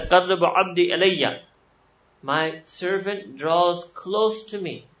 يَتَقَرَّبُ عَبْدِي إِلَيَّ. My servant draws close to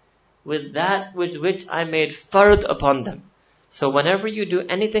me with that with which I made fard upon them. So whenever you do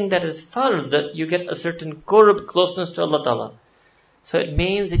anything that is fard, you get a certain qurb, closeness to Allah Ta'ala. So it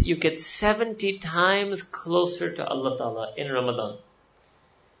means that you get 70 times closer to Allah Ta'ala in Ramadan.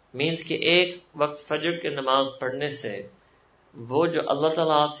 Means कि एक वक्त फजर की नमाज पढ़ने से वो जो अल्लाह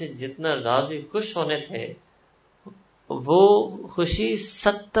ताला आपसे जितना राजी खुश होने थे वो खुशी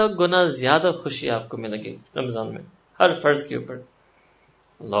 70 गुना ज्यादा खुशी आपको मिलेगी रमजान में हर फर्ज के ऊपर.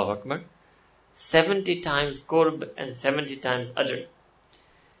 अल्लाहु Akbar. 70 times qurb and 70 times ajr.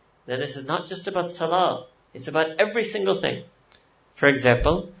 Then this is not just about salah, it's about every single thing. For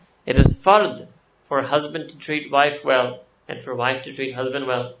example, it is fard for a husband to treat wife well and for wife to treat husband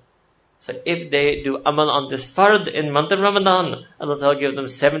well. So if they do amal on this fard in month of Ramadan, Allah Ta'ala gives them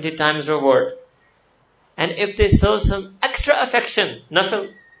 70 times reward. And if they show some extra affection,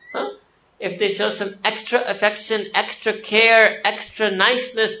 nafil, if they show some extra affection, extra care, extra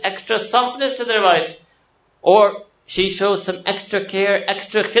niceness, extra softness to their wife, or she shows some extra care,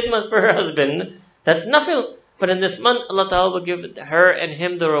 extra khidmat for her husband, that's nafil. But in this month, Allah Ta'ala will give her and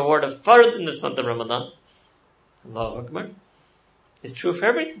him the reward of fard in this month of Ramadan. Allahu Akbar. It's true for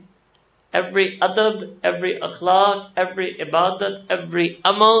everything. Every adab, every akhlaq, every ibadat, every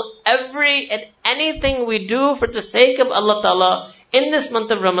amal, every and anything we do for the sake of Allah Ta'ala in this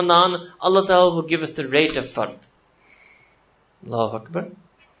month of Ramadan, Allah Ta'ala will give us the rate of fard. Allahu Akbar.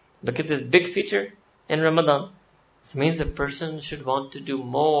 Look at this big feature in Ramadan. This means a person should want to do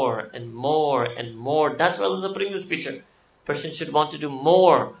more and more and more. That's why Allah putting this feature. Person should want to do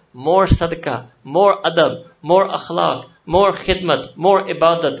more sadaqah, more adab, more akhlaq, more khidmat, more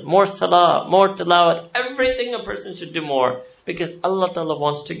ibadat, more salah, more tilawat. Everything a person should do more because Allah Ta'ala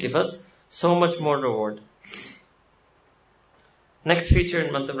wants to give us so much more reward. Next feature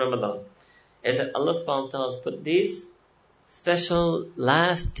in month of Ramadan is that Allah subhanahu wa ta'ala has put these special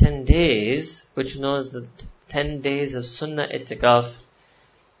last 10 days, which knows the 10 days of sunnah itikaf.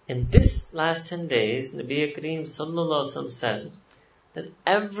 In this last 10 days, Nabi Kareem sallallahu alaihi wasallam said that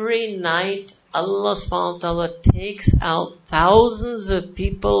every night Allah subhanahu wa ta'ala takes out thousands of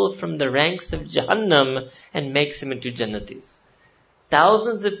people from the ranks of Jahannam and makes them into Jannatis.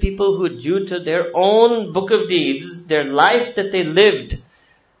 Thousands of people who, due to their own book of deeds, their life that they lived,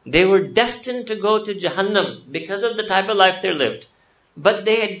 they were destined to go to Jahannam because of the type of life they lived. But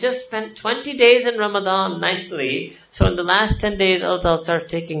they had just spent 20 days in Ramadan nicely. So in the last 10 days, Allah Ta'ala started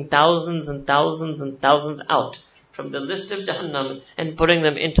taking thousands and thousands and thousands out from the list of Jahannam and putting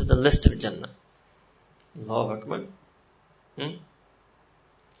them into the list of Jannah. Allahu Akbar.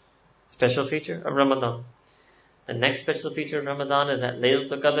 Special feature of Ramadan. The next special feature of Ramadan is that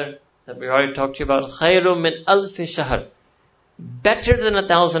Laylatul Qadr that we already talked to you about. Khairum min alfi shahr. Better than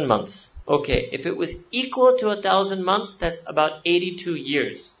 1,000 months. Okay, if it was equal to 1,000 months, that's about 82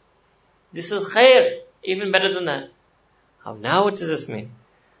 years. This is khair, even better than that. Now what does this mean?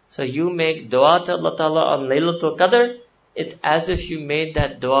 So you make dua to Allah Ta'ala on Laylatul Qadr, it's as if you made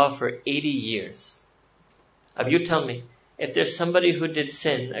that dua for 80 years. Now you tell me, if there's somebody who did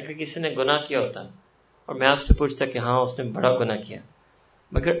sin, अगर किसी ने गुनाह किया होता, और मैं आपसे पूछता कि हाँ उसने बड़ा गुनाह किया,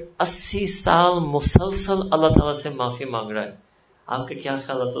 मगर 80 साल मुसलसल अल्लाह ताला से माफी मांग रहा है, आपके क्या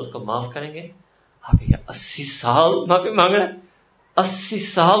ख्याल है तो उसको माफ करेंगे? आप ये 80 साल माफी मांग रहा है, 80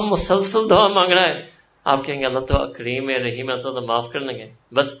 साल मुसलसल दुआ मांग रहा है, आप कहेंगे अल्लाह तो करीम है रहीम है तो माफ कर लेंगे.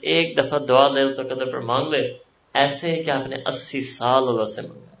 बस एक दफा दुआ लैलतुल कदर पर मांग ले, ऐसे है कि आपने 80 साल अल्लाह से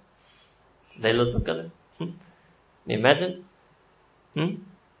मांगा लैलतुल कदर. Imagine,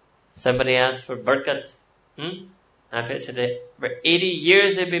 somebody asked for barakat. After said for 80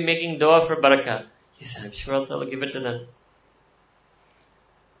 years they've been making dua for barakah. You said, I'm sure Allah will give it to them.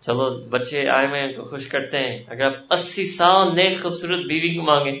 चलो बच्चे आए हुए हैं खुश करते हैं. अगर आप 80 साल नेक खूबसूरत बीवी को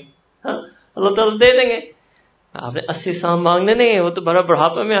मांगे, हाँ अल्लाह ताला दे देंगे. आपने 80 साल मांगने नहीं है, वो तो बड़ा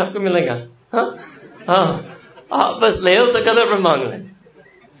बुढ़ापे में आपको मिलेगा. हाँ आप बस लैलतुल कदर पर मांग लें.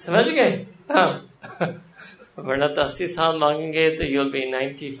 समझ गए? हाँ वरना तो 80 साल मांगेंगे तो you'll be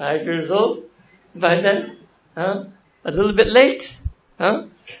 95 years old by then. Huh? A little bit late. Huh?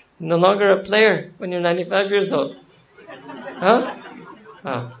 No longer a player when you're 95 years old. Huh?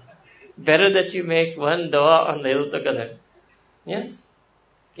 Huh. Better that you make one dua on Laylatul Qadr. Yes?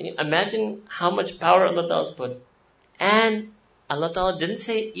 Can you imagine how much power Allah Ta'ala put? And Allah Ta'ala didn't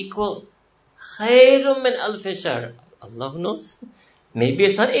say equal. Khayrun min alfi shahr. Allah knows. Maybe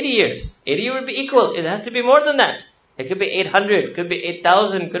it's not 80 years. 80 years would be equal. It has to be more than that. It could be 800, could be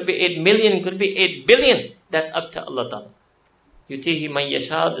 8,000, could be 8 million, could be 8 billion. That's up to Allah Ta'ala. Yutihi man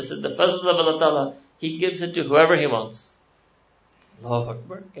yasha. This is the fazl of Allah Ta'ala. He gives it to whoever He wants. Allahu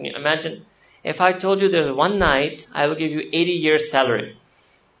Akbar. Can you imagine? If I told you there's one night, I will give you 80 years salary.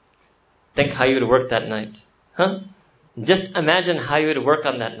 Think how you would work that night. Huh? Just imagine how you would work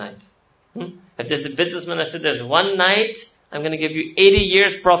on that night. If there's a businessman that said there's one night, I'm going to give you 80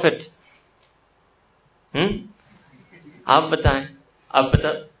 years profit. आप बताएं.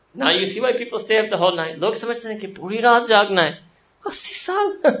 Now you see why people stay up the whole night. लोग समझते हैं कि पूरी रात जागना है. 80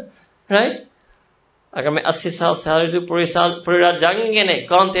 साल. Right? अगर मैं 80 साल सैलरी दूं पूरी रात जागेंगे नहीं.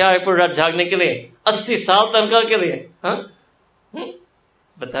 कौन तैयार है पूरी रात जागने के लिए? 80 साल तनख्वाह के लिए. हाँ?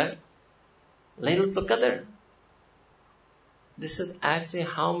 बताएं. Laylatul Qadr. This is actually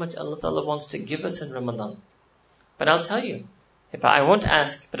how much Allah Ta'ala wants to give us in Ramadan. But I'll tell you, if I was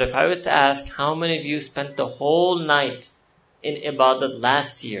to ask how many of you spent the whole night in ibadat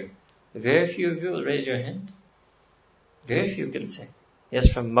last year, very few of you will raise your hand. Very few can say.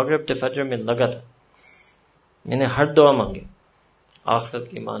 Yes, from Maghrib to Fajr mein laga tha. मैंने हर दुआ मांगी. आखिरत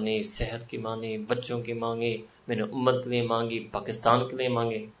की मांगी, सेहत की मांगी, बच्चों की मांगी, मैंने उम्मत के लिए मांगी, पाकिस्तान के लिए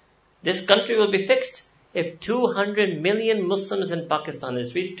मांगी. This country will be fixed if 200 million Muslims in Pakistan,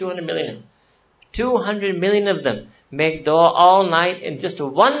 it's reached 200 million. 200 million of them make dua all night in just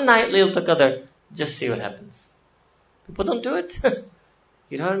one night Laylatul Qadr. Just see what happens. People don't do it.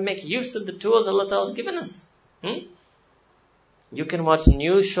 You don't make use of the tools Allah Ta'ala has given us. You can watch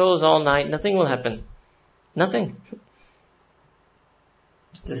news shows all night, nothing will happen. Nothing.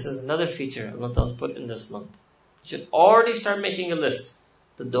 This is another feature Allah Ta'ala has put in this month. You should already start making a list.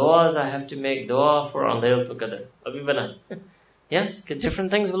 The du'as I have to make dua for on Laylatul Qadr. Abhi banai. Yes, because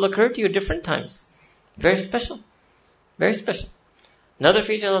different things will occur to you at different times. Very special. Very special. Another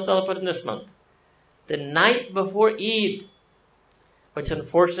feature Allah Ta'ala put in this month. The night before Eid, which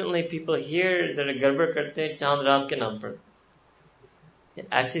unfortunately people here that are garbar karte hain Chand Raat ke naam par.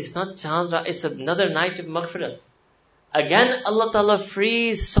 Actually, it's not Chand Raat, it's another night of maghfirat. Again, Allah Ta'ala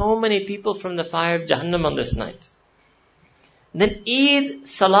frees so many people from the fire of Jahannam on this night. Then Eid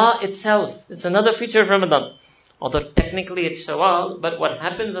Salah itself, it's another feature of Ramadan. Although technically it's Shawwal, but what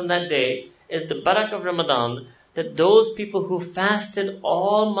happens on that day is the barak of Ramadan, that those people who fasted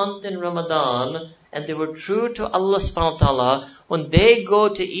all month in Ramadan, and they were true to Allah subhanahu wa ta'ala, when they go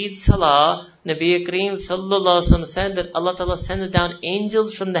to Eid Salah, Nabi Kareem sallallahu alaihi wasallam said that Allah ta'ala sends down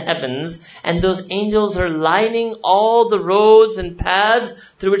angels from the heavens, and those angels are lining all the roads and paths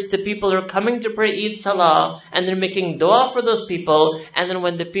through which the people are coming to pray Eid Salah, and they're making dua for those people, and then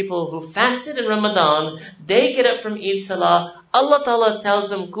when the people who fasted in Ramadan, they get up from Eid Salah, Allah Ta'ala tells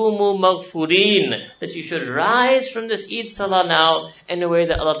them, Kumu maghfureen, that you should rise from this Eid Salah now in a way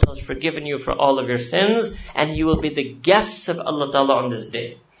that Allah Ta'ala has forgiven you for all of your sins, and you will be the guests of Allah Ta'ala on this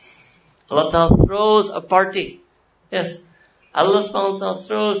day. Allah Ta'ala throws a party. Yes. Allah subhanahu wa ta'ala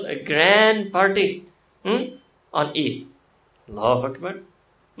throws a grand party on Eid. Allahu Akbar.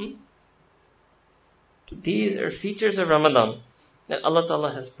 These are features of Ramadan that Allah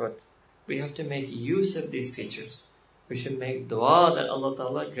Ta'ala has put. We have to make use of these features. We should make dua that Allah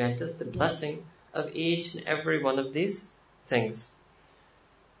Ta'ala grant us the blessing of each and every one of these things.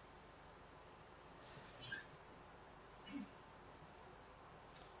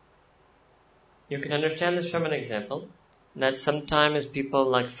 You can understand this from an example, that sometimes people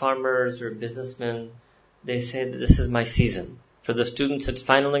like farmers or businessmen, they say that this is my season. For the students, it's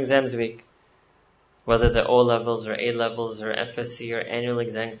final exams week. Whether they're O-levels or A-levels or FSC or annual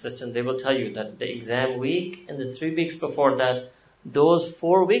exam system, they will tell you that the exam week and the 3 weeks before that, those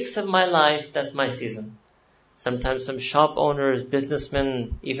 4 weeks of my life, that's my season. Sometimes some shop owners,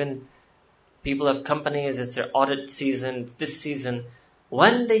 businessmen, even people have companies, it's their audit season, this season.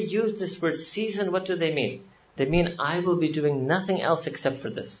 When they use this word season, what do they mean? They mean, I will be doing nothing else except for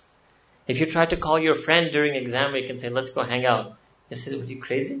this. If you try to call your friend during exam week and say, let's go hang out, he says, are you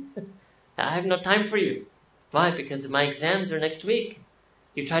crazy? I have no time for you. Why? Because my exams are next week.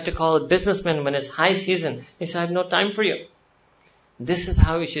 You try to call a businessman when it's high season, he says, I have no time for you. This is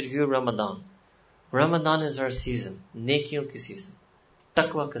how we should view Ramadan. Ramadan is our season. Nekiyon ki season.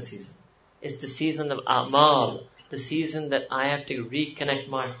 Taqwa ka season. It's the season of a'mal. The season that I have to reconnect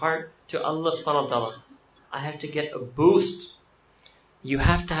my heart to Allah subhanahu wa ta'ala. I have to get a boost. You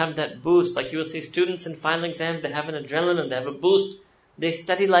have to have that boost. Like you will see students in final exam, they have an adrenaline, they have a boost. They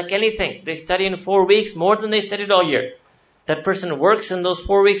study like anything. They study in 4 weeks more than they studied all year. That person works in those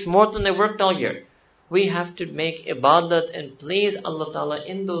 4 weeks more than they worked all year. We have to make ibadat and please Allah Ta'ala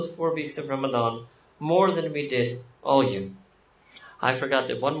in those 4 weeks of Ramadan more than we did all year. I forgot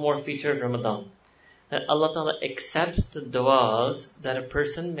that one more feature of Ramadan. That Allah Ta'ala accepts the du'as that a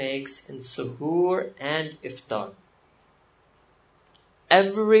person makes in suhoor and iftar.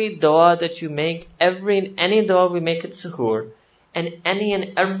 Every dua that you make, any dua we make at suhoor, and any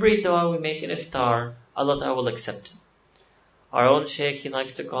and every dua we make in iftar, Allah Ta'ala will accept it. Our own Shaykh, he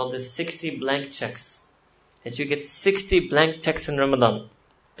likes to call this 60 blank checks. That you get 60 blank checks in Ramadan.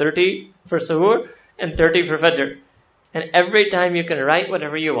 30 for suhoor and 30 for fajr. And every time you can write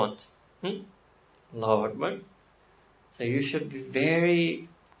whatever you want. Allahu Akbar. So you should be very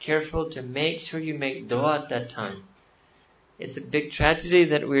careful to make sure you make dua at that time. It's a big tragedy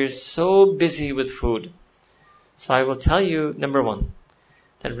that we're so busy with food. So I will tell you, number one,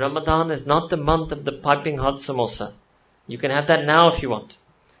 that Ramadan is not the month of the piping hot samosa. You can have that now if you want.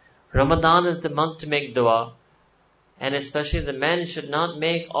 Ramadan is the month to make dua. And especially the men should not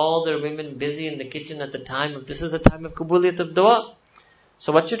make all their women busy in the kitchen at the time of, this is a time of qabuliyat of dua.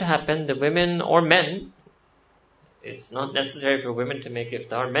 So what should happen, the women or men, it's not necessary for women to make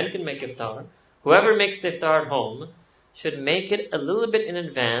iftar, men can make iftar. Whoever makes the iftar at home should make it a little bit in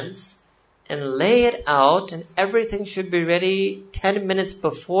advance and lay it out, and everything should be ready 10 minutes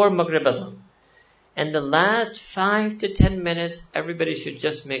before Maghrib Adhan. And the last 5 to 10 minutes, everybody should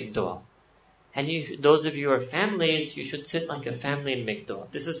just make dua. And those of you who are families, you should sit like a family and make dua.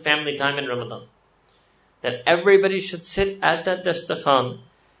 This is family time in Ramadan. That everybody should sit at that dastakhan,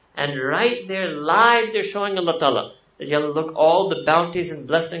 and right there, live, they're showing Allah Ta'ala. That you have to look, all the bounties and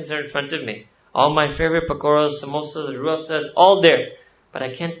blessings are in front of me. All my favorite pakoras, samosas, ruafs, it's all there. But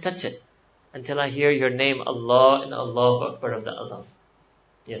I can't touch it until I hear your name, Allah, and Allahu Akbar of the Adhan.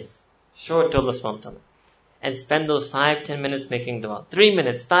 Yes. Show it to Allah subhanahu wa ta'ala. And spend those 5-10 minutes making dua. 3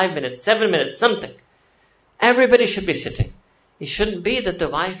 minutes, 5 minutes, 7 minutes, something. Everybody should be sitting. It shouldn't be that the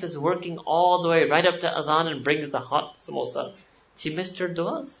wife is working all the way right up to Adhan and brings the hot samosa. She missed her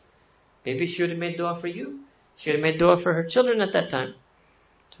duas. Maybe she would have made dua for you. She would have made dua for her children at that time.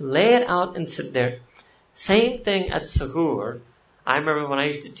 To lay it out and sit there. Same thing at suhoor. I remember when I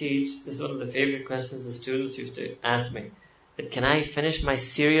used to teach, this is one of the favorite questions the students used to ask me. That can I finish my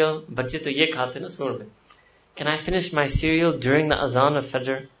cereal? Bachche to ye khate na suhoor mein. Can I finish my cereal during the azan of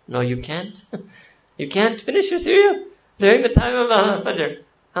Fajr? No, you can't. You can't finish your cereal during the time of Fajr.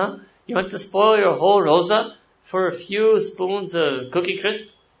 Huh? You want to spoil your whole roza for a few spoons of cookie crisp?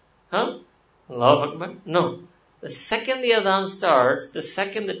 Huh? Allahu Akbar. No. The second the adhan starts, the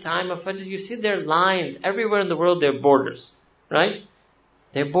second the time of Fajr, you see there are lines. Everywhere in the world there are borders. Right?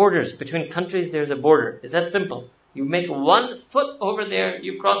 There are borders. Between countries there's a border. It's that simple. You make 1 foot over there,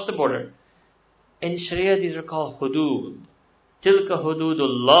 you cross the border. In Sharia, these are called hudud. Tilka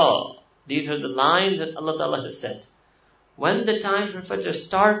hududullah. These are the lines that Allah Ta'ala has set. When the time for Fajr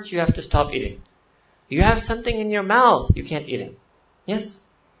starts, you have to stop eating. You have something in your mouth, you can't eat it. Yes?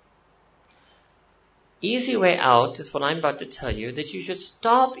 Easy way out is what I'm about to tell you, that you should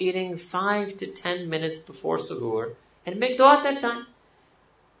stop eating 5 to 10 minutes before suhoor and make dua at that time.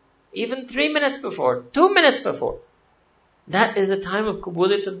 Even 3 minutes before, 2 minutes before. That is the time of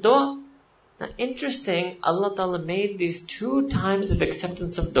qabuliyat of dua. Now interesting, Allah Ta'ala made these 2 times of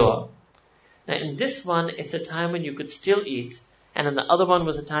acceptance of dua. Now in this one, it's a time when you could still eat, and in the other one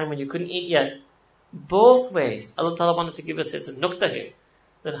was a time when you couldn't eat yet. Both ways, Allah Ta'ala wanted to give us a nukta here,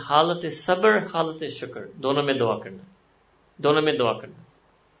 that halat is sabr, halat is shukr. Dono mein dua karna. Dono mein dua karna.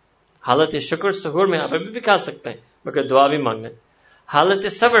 Halat is shukr, suhoor mein aap abhi bhi kha sakte hain, magar dua bhi mangna. Halat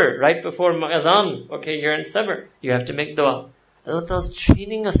is sabr, right before azan. Okay, you're in sabr. You have to make dua. Allah Ta'ala is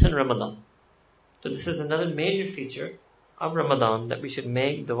training us in Ramadan. So this is another major feature of Ramadan, that we should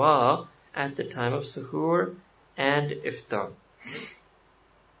make dua at the time of suhoor and iftar.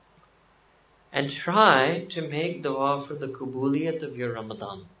 And try to make dua for the qabuliyat of your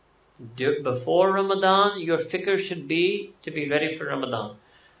Ramadan. Before Ramadan, your fikr should be to be ready for Ramadan.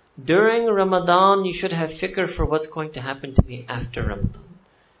 During Ramadan, you should have fikr for what's going to happen to me after Ramadan.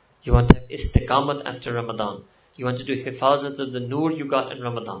 You want to have istiqamat after Ramadan. You want to do hifazat of the noor you got in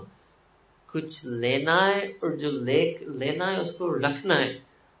Ramadan. कुछ लेना है और जो लेना है उसको रखना है,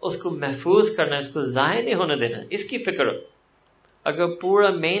 उसको महफूज करना है, उसको ज़ाया नहीं होने देना है. इसकी फिक्र हो. अगर पूरा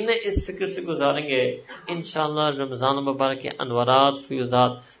महीने इस फिक्र से गुजारेंगे, इंशाअल्लाह रमज़ान मुबारक के अनवारात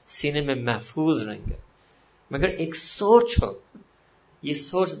फ्यूज़ात सीने में महफूज रहेंगे. मगर एक सोच हो, ये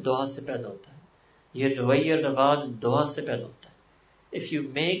सोच दुआ से पैदा होता है. ये रवैया रवाज दुआ से पैदा होता है. If you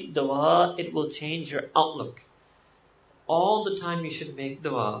make dua, it will change your outlook. All the time you should make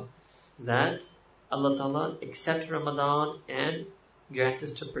dua that Allah Ta'ala accept Ramadan and grant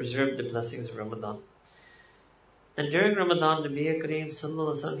us to preserve the blessings of Ramadan. And during Ramadan, Nabi Kareem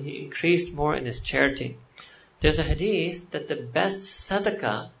Sallallahu Alaihi Wasallam, he increased more in his charity. There's a hadith that the best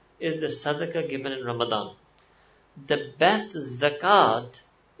sadaqah is the sadaqah given in Ramadan. The best zakat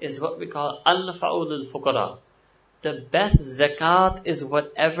is what we call al-nafa'ul al-fuqara. The best zakat is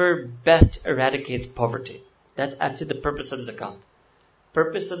whatever best eradicates poverty. That's actually the purpose of zakat.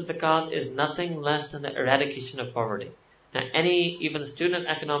 Purpose of zakat is nothing less than the eradication of poverty. Now, even student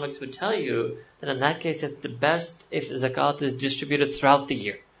of economics would tell you that in that case it's the best if zakat is distributed throughout the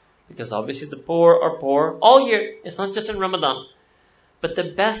year. Because obviously the poor are poor all year. It's not just in Ramadan. But the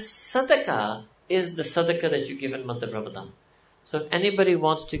best sadaqah is the sadaqah that you give in the month of Ramadan. So if anybody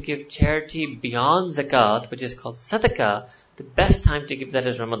wants to give charity beyond zakat, which is called sadaqah, the best time to give that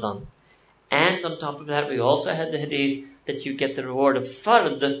is Ramadan. And on top of that, we also had the hadith that you get the reward of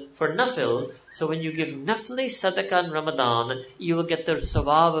fard for nafil. So when you give nafli sadaqah in Ramadan, you will get the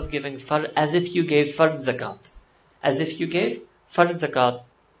sawab of giving fard as if you gave fard zakat. As if you gave fard zakat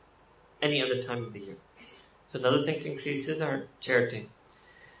any other time of the year. So another thing to increase is our charity.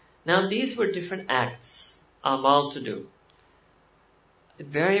 Now these were different acts, amal to do.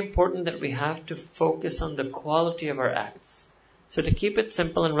 Very important that we have to focus on the quality of our acts. So to keep it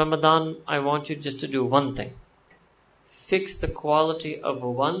simple in Ramadan, I want you just to do one thing. Fix the quality of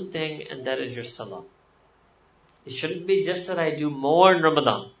one thing, and that is your salah. It shouldn't be just that I do more in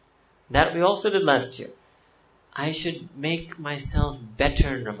Ramadan. That we also did last year. I should make myself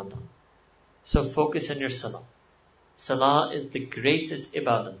better in Ramadan. So focus on your salah. Salah is the greatest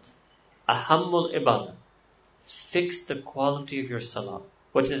ibadat. Ahammul ibadah. Fix the quality of your salah.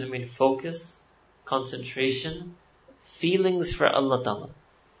 What does it mean? Focus, concentration, feelings for Allah Ta'ala.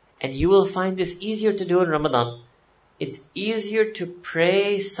 And you will find this easier to do in Ramadan. It's easier to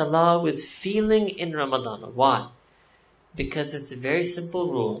pray salah with feeling in Ramadan. Why? Because it's a very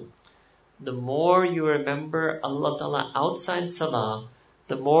simple rule. The more you remember Allah Ta'ala outside salah,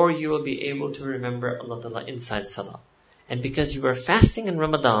 the more you will be able to remember Allah Ta'ala inside salah. And because you were fasting in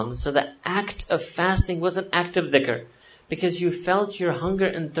Ramadan, so the act of fasting was an act of dhikr. Because you felt your hunger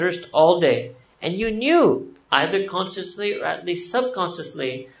and thirst all day. And you knew, either consciously or at least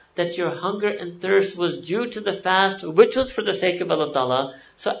subconsciously, that your hunger and thirst was due to the fast, which was for the sake of Allah Ta'ala.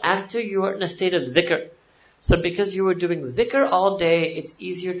 So after you were in a state of dhikr. So because you were doing dhikr all day, it's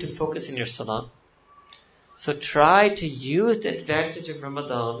easier to focus in your salah. So try to use the advantage of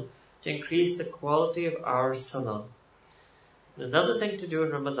Ramadan to increase the quality of our salah. Another thing to do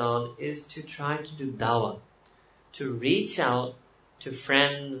in Ramadan is to try to do dawah. To reach out to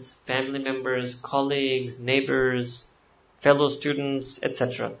friends, family members, colleagues, neighbors, fellow students,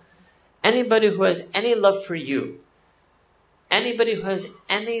 etc. Anybody who has any love for you, anybody who has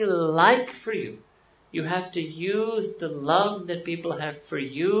any like for you, you have to use the love that people have for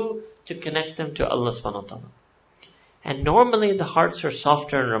you to connect them to Allah subhanahu wa ta'ala. And normally the hearts are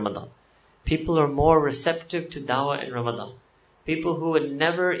softer in Ramadan. People are more receptive to dawah in Ramadan. People who would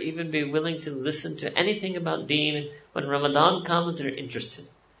never even be willing to listen to anything about deen, when Ramadan comes, they're interested.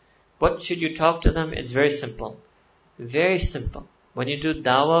 What should you talk to them? It's very simple. Very simple. When you do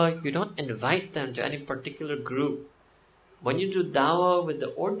dawah, you don't invite them to any particular group. When you do dawah with the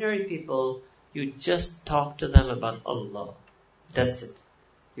ordinary people, you just talk to them about Allah. That's it.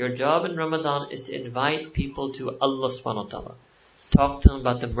 Your job in Ramadan is to invite people to Allah subhanahu wa ta'ala. Talk to them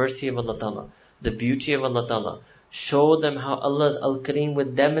about the mercy of Allah ta'ala, the beauty of Allah ta'ala. Show them how Allah is al-Kareem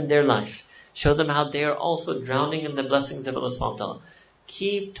with them in their life. Show them how they are also drowning in the blessings of Allah subhanahu wa ta'ala.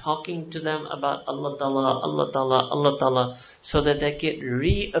 Keep talking to them about Allah ta'ala, Allah ta'ala, Allah ta'ala, so that they get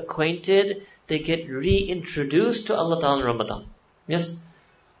reacquainted, they get reintroduced to Allah ta'ala in Ramadan. Yes?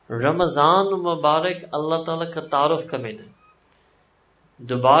 Ramazan Mubarak Allah ta'ala ka ta'aruf ka mehina.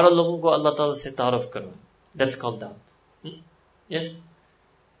 Dobara logon ko Allah ta'ala se ta'aruf karo. That's called that. Yes?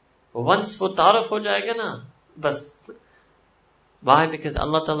 Once wo ta'aruf ho jayega na, bas. Why? Because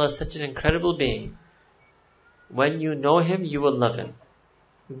Allah Ta'ala is such an incredible being. When you know Him, you will love Him.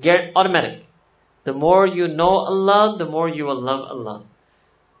 Get automatic. The more you know Allah, the more you will love Allah.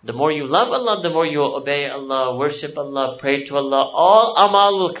 The more you love Allah, the more you will obey Allah, worship Allah, pray to Allah. All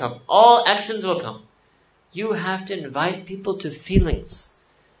amal will come. All actions will come. You have to invite people to feelings.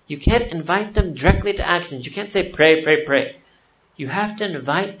 You can't invite them directly to actions. You can't say pray, pray, pray. You have to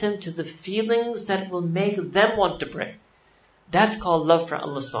invite them to the feelings that will make them want to pray. That's called love for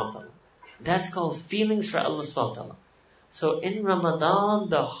Allah subhanahu wa ta'ala. That's called feelings for Allah subhanahu wa ta'ala. So in Ramadan,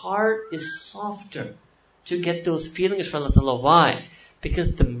 the heart is softer to get those feelings from Allah Ta'ala. Why?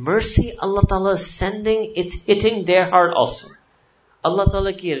 Because the mercy Allah Ta'ala is sending, it's hitting their heart also. Allah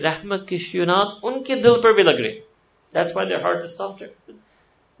Ta'ala ki rahmat ki shuyunat unke dil par bhi lag rahi. That's why their heart is softer.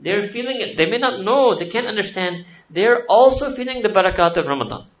 They're feeling it. They may not know, they can't understand. They're also feeling the barakat of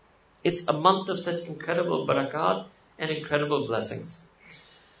Ramadan. It's a month of such incredible barakat and incredible blessings.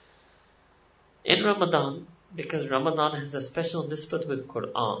 In Ramadan, because Ramadan has a special nisbat with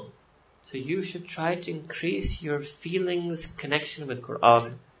Quran, so you should try to increase your feelings connection with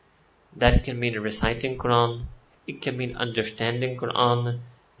Quran. That can mean reciting Quran, it can mean understanding Quran,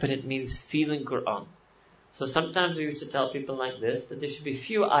 but it means feeling Quran. So sometimes we used to tell people like this, that there should be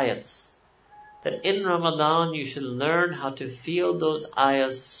few ayats. That in Ramadan you should learn how to feel those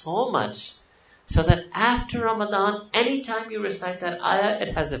ayahs so much, so that after Ramadan, anytime you recite that ayah,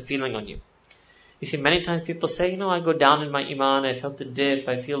 it has a feeling on you. You see, many times people say, I go down in my iman, I felt a dip,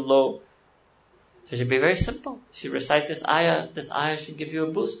 I feel low. So it should be very simple. You should recite this ayah should give you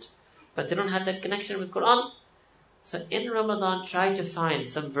a boost. But they don't have that connection with Quran. So in Ramadan, try to find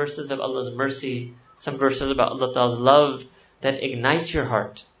some verses of Allah's mercy, some verses about Allah Ta'ala's love that ignite your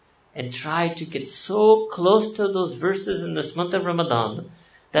heart. And try to get so close to those verses in this month of Ramadan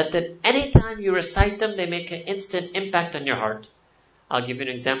that any time you recite them, they make an instant impact on your heart. I'll give you an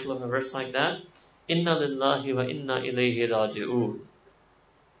example of a verse like that. Inna lillahi wa inna ilayhi raji'un.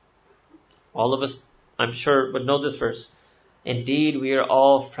 All of us, I'm sure, would know this verse. Indeed, we are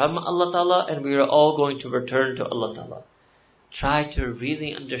all from Allah Ta'ala and we are all going to return to Allah Ta'ala. Try to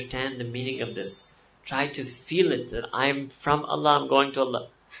really understand the meaning of this. Try to feel it, that I'm from Allah, I'm going to Allah.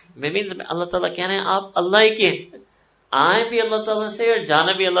 It means Allah Ta'ala kehna hai, aap Allah hi ke. Aaye bhi Allah Ta'ala se aur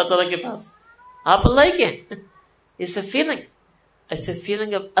jana bhi Allah Ta'ala ke paas. Aap Allah hi ke. It's a feeling. It's a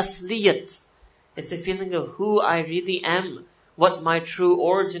feeling of asliyat. It's a feeling of who I really am, what my true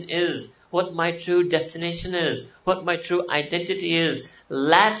origin is, what my true destination is, what my true identity is.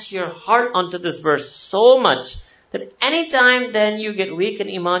 Latch your heart onto this verse so much that anytime then you get weak in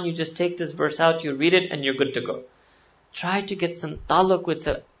iman, you just take this verse out, you read it, and you're good to go. Try to get some taluk with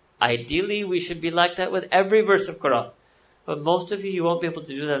it. Ideally, we should be like that with every verse of Quran. But most of you won't be able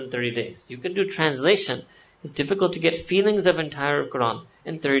to do that in 30 days. You can do translation. It's difficult to get feelings of entire Quran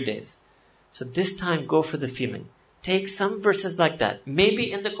in 30 days. So this time, go for the feeling. Take some verses like that.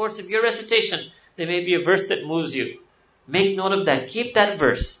 Maybe in the course of your recitation, there may be a verse that moves you. Make note of that. Keep that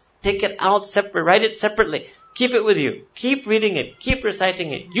verse. Take it out separate. Write it separately. Keep it with you. Keep reading it. Keep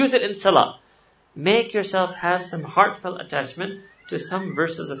reciting it. Use it in salah. Make yourself have some heartfelt attachment to some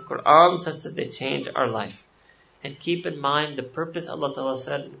verses of Quran such that they change our life. And keep in mind the purpose Allah Ta'ala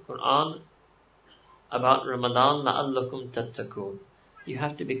said in Quran about Ramadan, la'allakum tattaqoon. You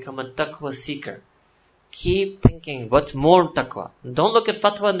have to become a taqwa seeker. Keep thinking, what's more taqwa? Don't look at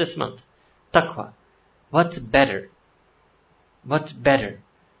fatwa in this month. Taqwa. What's better? What's better?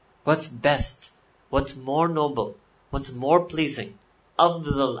 What's best? What's more noble? What's more pleasing?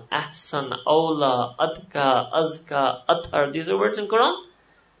 Afdal, ahsan, awla, adka, azka, athar. These are words in Quran.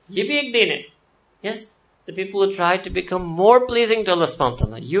 Ye bhi ek deen hai. Yes. The people who try to become more pleasing to Allah subhanahu wa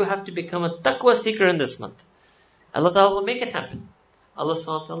ta'ala. You have to become a taqwa seeker in this month. Allah Ta'ala will make it happen. Allah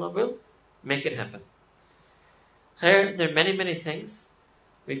subhanahu wa ta'ala will make it happen. Here, there are many, many things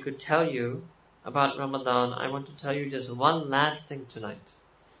we could tell you about Ramadan. I want to tell you just one last thing tonight.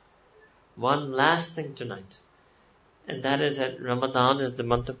 One last thing tonight. And that is that Ramadan is the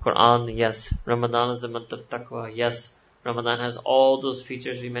month of Quran. Yes. Ramadan is the month of taqwa. Yes. Ramadan has all those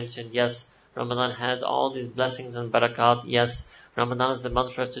features we mentioned. Yes. Ramadan has all these blessings and barakat. Yes. Ramadan is the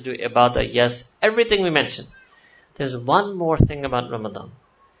month for us to do ibadah. Yes. Everything we mentioned. There's one more thing about Ramadan.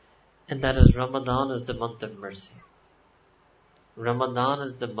 And that is Ramadan is the month of mercy. Ramadan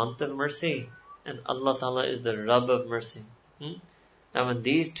is the month of mercy. And Allah Ta'ala is the Rabb of mercy. Now when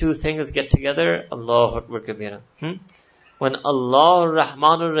these two things get together, Allahu Akbar Kabira. When Allah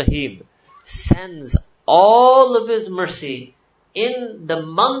Rahmanur Rahim sends all of His mercy in the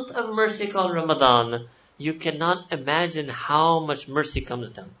month of mercy called Ramadan, you cannot imagine how much mercy comes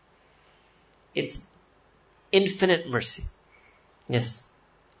down. It's infinite mercy. Yes.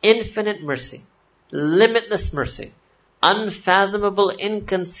 Infinite mercy. Limitless mercy. Unfathomable,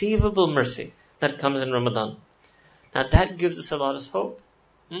 inconceivable mercy that comes in Ramadan. Now that gives us a lot of hope.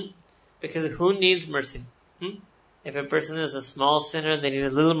 Because who needs mercy? If a person is a small sinner, they need a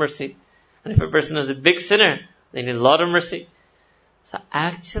little mercy. And if a person is a big sinner, they need a lot of mercy. So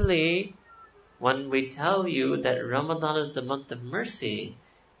actually, when we tell you that Ramadan is the month of mercy,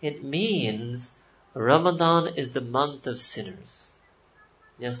 it means Ramadan is the month of sinners.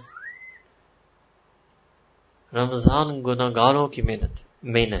 Yes. Ramzan गुनाहगारों की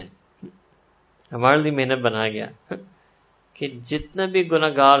महीना है, हमारे लिए मेहनत बनाया गया कि जितना भी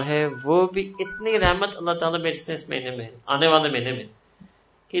गुनाहगार है वो भी इतनी रहमत अल्लाह ताला भेजते हैं इस महीने में, आने वाले महीने में,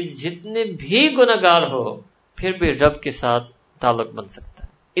 कि जितने भी गुनाहगार हो फिर भी रब के साथ ताल्लुक बन सकता है,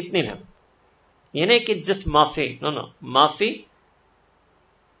 इतनी रहमत। ये नहीं कि जस्ट माफी, नो, माफी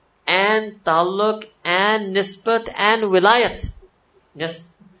एंड ताल्लुक एंड निस्बत एंड विलायत, यस,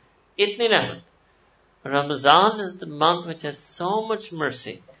 इतनी रहमत। Ramadan is the month which has so much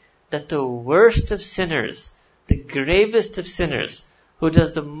mercy that the worst of sinners, the gravest of sinners, who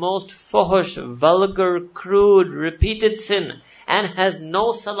does the most fuhush, vulgar, crude, repeated sin and has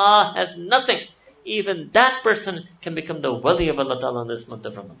no salah, has nothing, even that person can become the wali of Allah Ta'ala in this month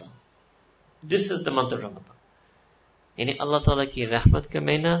of Ramadan. This is the month of Ramadan. यानी Allah Ta'ala की रहमत का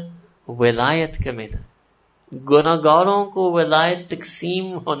महीना, विलायत का महीना, गुनाहगारों को विलायत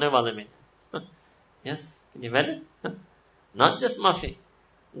तकसीम होने वाले महीना। Yes, can you imagine? Not just माफी,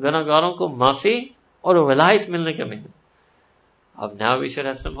 गुनाहगारों को माफी और विलायत मिलने का महीना। अब now we should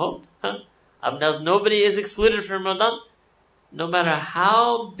have some hope. अब now nobody is excluded from Ramadan, no matter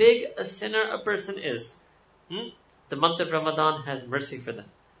how big a sinner a person is. The month of Ramadan has mercy for them.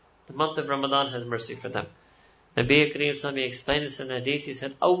 The month of Ramadan has mercy for them. Nabi Kareem Sallallahu explained this in the hadith. He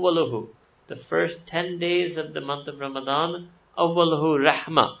said, "Awwaluhu," the first 10 days of the month of Ramadan, "Awwaluhu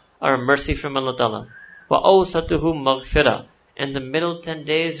rahma," are mercy from Allah Ta'ala. Wa awsatuhu maghfirah, and the middle 10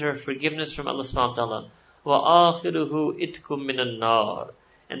 days are forgiveness from Allah Subhanahu wa Ta'ala. Wa akhiruhu itkum minan nar,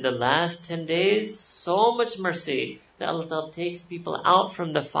 and the last 10 days, so much mercy that Allah Ta'ala takes people out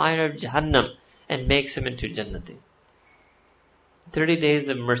from the fire of Jahannam and makes them into Jannati. 30 days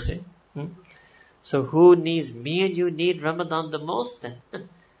of mercy. So who needs, me and you need Ramadan the most then?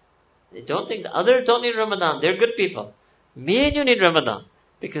 Don't think the others don't need Ramadan. They're good people. Me and you need Ramadan,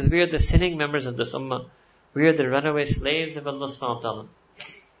 because we are the sinning members of this ummah. We are the runaway slaves of Allah subhanahu wa ta'ala.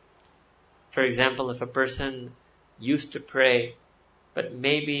 For example, if a person used to pray, but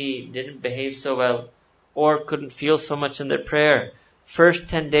maybe didn't behave so well, or couldn't feel so much in their prayer, first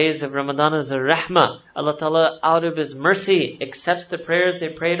 10 days of Ramadan is a rahmah. Allah Ta'ala, out of His mercy, accepts the prayers they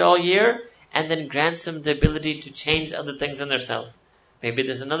prayed all year, and then grants them the ability to change other things in themselves. Maybe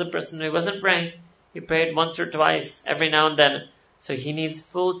there's another person who wasn't praying. He prayed once or twice, every now and then. So he needs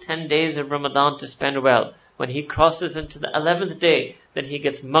full 10 days of Ramadan to spend well. When he crosses into the 11th day, then he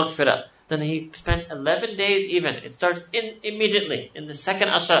gets maghfirah. Then he spent 11 days even. It starts immediately, in the second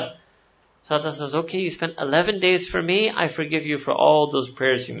ashar. So Allah says, okay, you spent 11 days for me, I forgive you for all those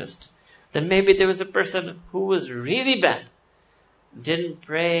prayers you missed. Then maybe there was a person who was really bad. Didn't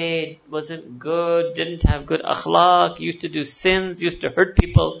pray, wasn't good, didn't have good akhlaq, used to do sins, used to hurt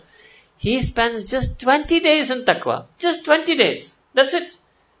people. He spends just 20 days in taqwa. Just 20 days. That's it.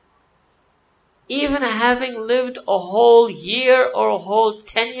 Even having lived a whole year or a whole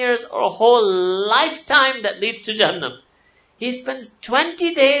 10 years or a whole lifetime that leads to Jahannam, he spends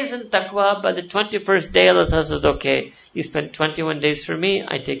 20 days in taqwa. By the 21st day, Allah says, okay, you spent 21 days for me,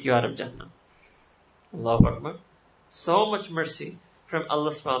 I take you out of Jahannam. Allahu Akbar. So much mercy from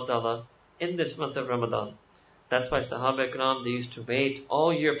Allah subhanahu wa ta'ala in this month of Ramadan. That's why Sahaba Ikram, they used to wait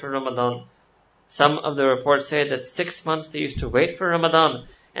all year for Ramadan. Some of the reports say that 6 months they used to wait for Ramadan,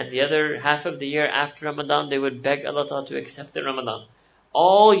 and the other half of the year after Ramadan, they would beg Allah Ta'ala to accept the Ramadan.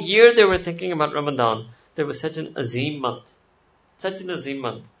 All year they were thinking about Ramadan. There was such an azim month. Such an azim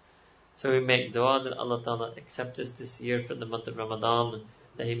month. So we make dua that Allah Ta'ala accept us this year for the month of Ramadan,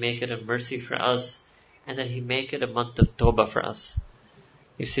 that He make it a mercy for us, and that He make it a month of tawbah for us.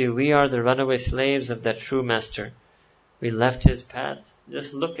 You see, we are the runaway slaves of that true master. We left His path.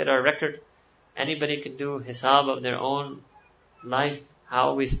 Just look at our record. Anybody can do hisab of their own life,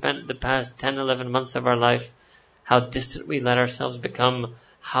 how we spent the past 10, 11 months of our life, how distant we let ourselves become,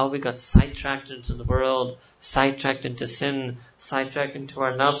 how we got sidetracked into the world, sidetracked into sin, sidetracked into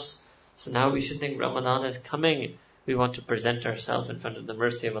our nafs. So now we should think Ramadan is coming. We want to present ourselves in front of the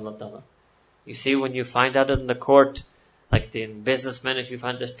mercy of Allah Ta'ala. You see, when you find out in the court, like the businessmen, if you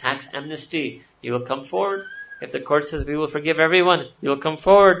find this tax amnesty, you will come forward. If the court says we will forgive everyone, you will come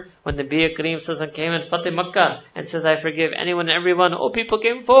forward. When the Nabi Kareem Sallallahu came in Fatih Makkah and says, I forgive anyone and everyone, people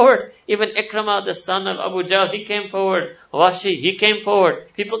came forward. Even Ikramah, the son of Abu Jahl, he came forward. Washi, he came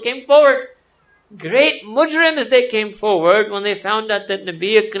forward. People came forward. Great mujrims, they came forward when they found out that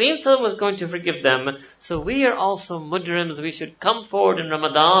Nabi Kareem Sallallahu was going to forgive them. So we are also mujrims. We should come forward in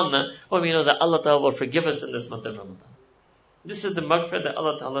Ramadan when we know that Allah Ta'ala will forgive us in this month of Ramadan. This is the maghfirah that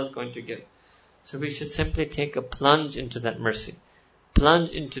Allah Ta'ala is going to give. So we should simply take a plunge into that mercy.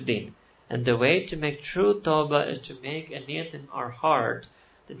 Plunge into deen. And the way to make true tawbah is to make a niyat in our heart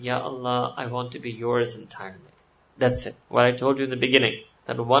that, Ya Allah, I want to be yours entirely. That's it. What I told you in the beginning.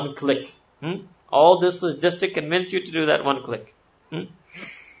 That one click. All this was just to convince you to do that one click. Allah,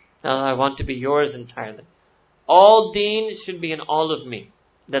 I want to be yours entirely. All deen should be in all of me.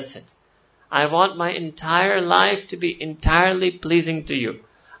 That's it. I want my entire life to be entirely pleasing to you.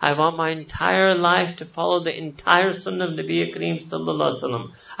 I want my entire life to follow the entire sunnah of Nabi Kareem sallallahu alaihi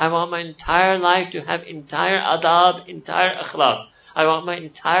wasallam. I want my entire life to have entire adab, entire akhlaq. I want my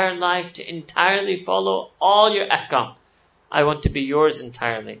entire life to entirely follow all your ahkam. I want to be yours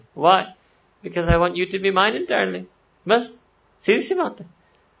entirely. Why? Because I want you to be mine entirely. Bas, सीधी सी बात है.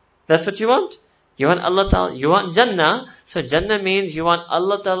 That's what you want. You want Allah Ta'ala, you want Jannah. So Jannah means you want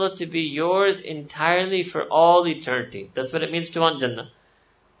Allah Ta'ala to be yours entirely for all eternity. That's what it means to want Jannah.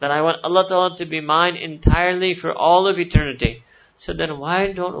 That I want Allah Ta'ala to be mine entirely for all of eternity. So then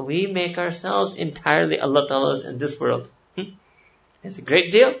why don't we make ourselves entirely Allah Ta'ala's in this world? It's a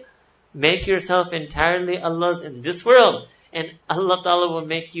great deal. Make yourself entirely Allah's in this world. And Allah Ta'ala will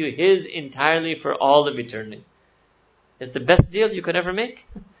make you His entirely for all of eternity. It's the best deal you could ever make.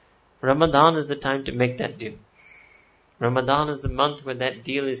 Ramadan is the time to make that deal. Ramadan is the month where that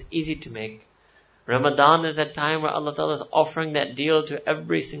deal is easy to make. Ramadan is that time where Allah Ta'ala is offering that deal to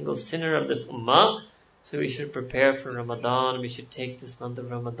every single sinner of this ummah. So we should prepare for Ramadan. We should take this month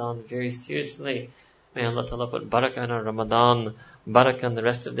of Ramadan very seriously. May Allah Ta'ala put barakah in our Ramadan, barakah in the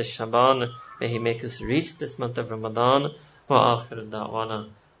rest of this Shaban. May He make us reach this month of Ramadan. Wa akhiru da'wana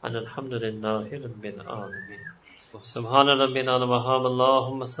an alhamdulillahi rabbil alameen. Subhana rabbina al-wahhab.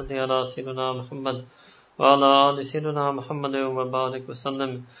 Allahumma salli ala sayyidina Muhammad wa ala ali sayyidina Muhammad wa barik wa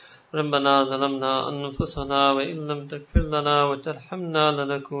sallim. ربنا ظلمنا أنفسنا وإن لم تغفر لنا وترحمنا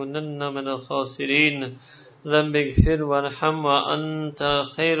لنكونن من الخاسرين رب اغفر وارحم وأنت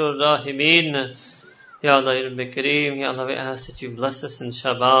خير الراحمين. Ya Allah, Ya Rabbi Kareem, Ya Allah, we ask that you bless us in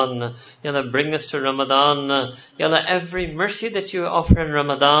Shaban. Ya Allah, bring us to Ramadan. Ya Allah, every mercy that you offer in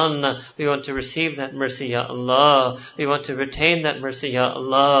Ramadan, we want to receive that mercy, Ya Allah. We want to retain that mercy, Ya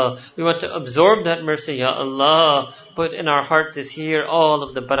Allah. We want to absorb that mercy, Ya Allah. Put in our heart this year all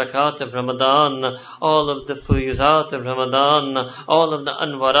of the barakat of Ramadan, all of the fuyuzat of Ramadan, all of the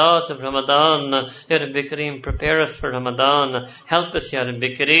anwarat of Ramadan. Ya Rabbi Kareem, prepare us for Ramadan. Help us, Ya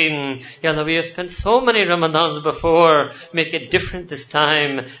Rabbi Kareem. Ya Allah, we have spent so many Ramadans before. Make it different this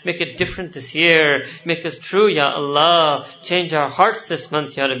time. Make it different this year. Make us true, Ya Allah. Change our hearts this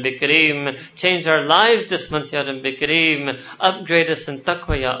month, Ya Rabbi Kareem. Change our lives this month, Ya Rabbi Kareem. Upgrade us in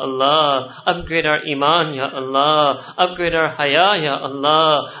taqwa, Ya Allah. Upgrade our iman, Ya Allah. Upgrade our haya, Ya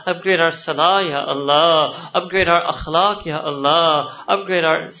Allah. Upgrade our salah, Ya Allah. Upgrade our akhlaq, Ya Allah. Upgrade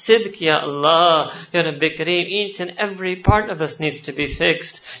our sidq, Ya Allah. Ya Rabbi Kareem, each and every part of us needs to be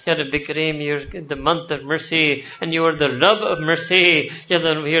fixed. Ya Rabbi Kareem, you're the month of mercy, and you are the Rabb of mercy. Ya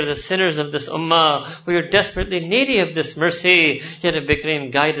Allah, we are the sinners of this ummah. We are desperately needy of this mercy. Ya Rabbi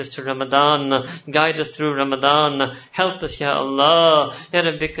Kareem, guide us to Ramadan. Guide us through Ramadan. Help us, Ya Allah. Ya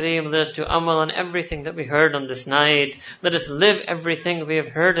Rabbi Kareem, let us do amal on everything that we heard on this night. Let us live everything we have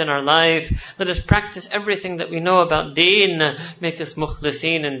heard in our life. Let us practice everything that we know about deen. Make us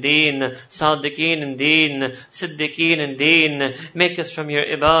mukhlisin in deen, sadiqeen in deen, siddiqeen in deen. Make us from your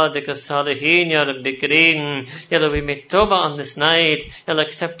ibadik as-salihin, Ya Rabbi Kareem. Ya Allah, we make tawbah on this night. Ya Allah,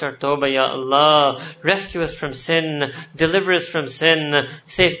 accept our tawbah, Ya Allah. Rescue us from sin. Deliver us from sin.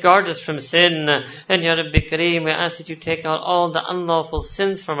 Safeguard us from sin. And Ya Rabbi Kareem, we ask that you take out all the unlawful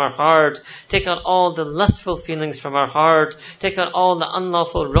sins from our heart. Take out all the lustful feelings from our heart. Take out all the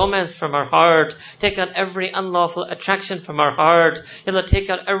unlawful romance from our heart. Take out every unlawful attraction from our heart. Ya Allah, take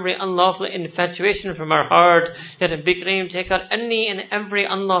out every unlawful infatuation from our heart. Ya Rabbi Kareem, take out any and every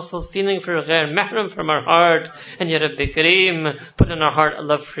unlawful feeling for ghair mahram from our heart. And Ya Rabbi Kareem, put in our heart a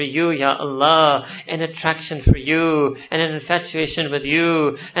love for you, Ya Allah, an attraction for you, and an infatuation with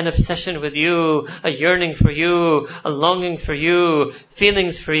you, an obsession with you, a yearning for you, a longing for you,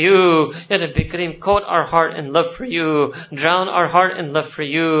 feelings for you. Ya Rabbi Kareem, coat our heart in love for you, drown our heart in love for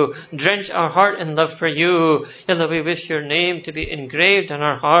you, drench our heart in love for you. Ya Allah, we wish your name to be engraved on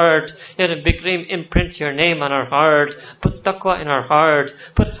our heart. Ya Rabbi Kareem, imprint your name on our heart. Put taqwa in our heart.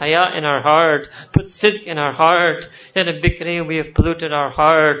 Put haya in our heart. Put sidq in our heart. Ya Rabbi Kareem, we have polluted our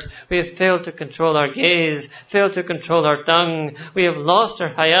heart. We have failed to control our gaze, failed to control our tongue. We have lost our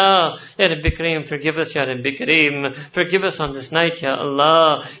haya. Ya Rabbi Kareem, forgive us, Ya Rabbi Kareem. Forgive us on this night, Ya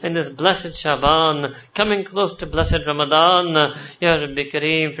Allah, in this blessed Shaban, coming close to blessed Ramadan. Ya Rabbi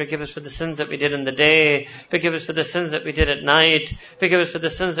Kareem, forgive us for the sins that we did in the day. Forgive us for the sins that we did at night. Forgive us for the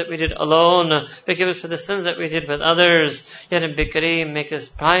sins that we did alone. Forgive us for the sins that we did with others. Ya Rabbi Kareem, make us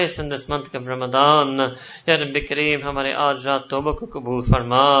pious in this month of Ramadan. رمضان. یا رب کریم ہمارے آج رات توبہ کو قبول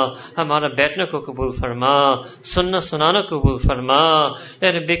فرما, ہمارا بیٹھنے کو قبول فرما, سننا سنانا قبول فرما.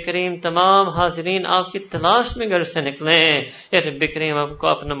 یا رب کریم تمام حاضرین آپ کی تلاش میں گھر سے نکلیں. یا رب کریم ہم کو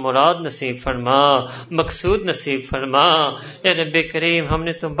اپنا مراد نصیب فرما, مقصود نصیب فرما. یا رب کریم ہم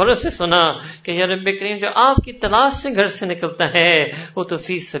نے تم بھروسے سنا کہ یا رب کریم جو آپ کی تلاش سے گھر سے نکلتا ہے وہ تو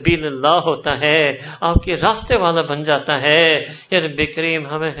فی سبیل اللہ ہوتا ہے, آپ کے راستے والا بن جاتا ہے. یا رب کریم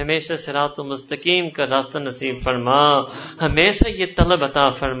ہمیں ہمیشہ صراط مستقیم کا راستہ نصیب فرما, ہمیشہ یہ طلب عطا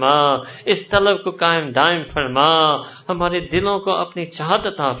فرما, اس طلب کو قائم دائم فرما. ہمارے دلوں کو اپنی چاہت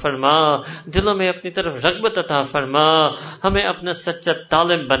عطا فرما, دلوں میں اپنی طرف رغبت عطا فرما, ہمیں اپنا سچا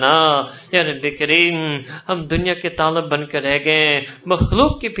طالب بنا. یا رب کریم ہم دنیا کے طالب بن کر رہ گئے,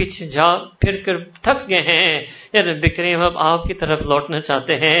 مخلوق کے پیچھے جا پھر کر تھک گئے ہیں. یا رب کریم اب آپ کی طرف لوٹنا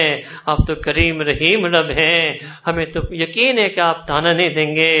چاہتے ہیں. آپ تو کریم رحیم رب ہیں, ہمیں تو یقین ہے کہ آپ تانا نہیں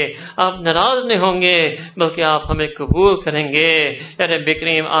دیں گے, آپ ناراض نہیں ہوں گے, بلکہ آپ ہمیں قبول کریں گے. یا رب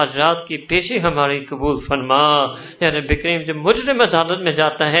کریم آج رات کی پیشی ہماری قبول فرما. یا رب کریم جب مجرم عدالت میں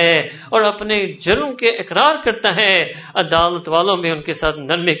جاتا ہے اور اپنے جرم کے اقرار کرتا ہے, عدالت والوں بھی ان کے ساتھ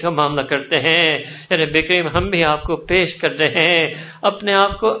نرمی کا معاملہ کرتے ہیں. یا رب کریم ہم بھی آپ کو پیش کر رہے ہیں, اپنے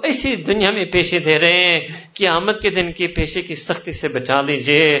آپ کو ایسی دنیا میں پیشی دے رہے ہیں, قیامت کے دن کی پیشی کی سختی سے بچا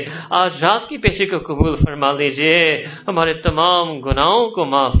لیجئے. آج رات کی پیشی کو قبول فرما لیجئے, ہمارے تمام گناہوں کو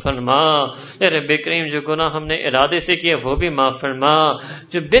معاف فرما. اے رب کریم جو گناہ ہم نے ارادے سے کیے وہ بھی معاف فرما,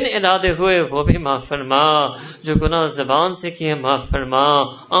 جو بن ارادے ہوئے وہ بھی معاف فرما, جو گناہ زبان سے کیے معاف فرما,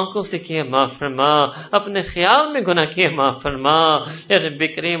 آنکھوں سے کیے معاف فرما, اپنے خیال میں گناہ کیے معاف فرما. اے رب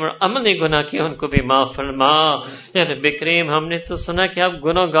کریم اور عملی گناہ کیے ان کو بھی معاف فرما. اے رب کریم ہم نے تو سنا کہ آپ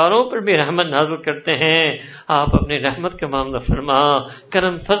گناہ گاروں پر بھی رحمت نازل کرتے ہیں, آپ اپنی رحمت کا معاملہ فرما,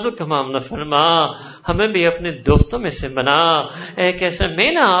 کرم فضل کا معاملہ فرما, ہمیں بھی اپنے دوستوں میں سے بنا. ایک ایسا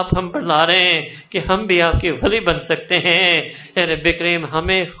مہینہ آپ ہم پر لا رہے ہیں کہ ہم بھی آپ کی ولی بن سکتے ہیں. اے رب کریم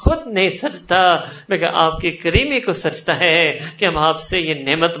ہمیں خود نہیں سچتا مگر آپ کی کریمی کو سچتا ہے کہ ہم آپ سے یہ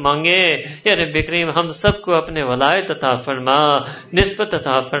نعمت مانگے. اے رب کریم ہم سب کو اپنے ولایت عطا فرما, نسبت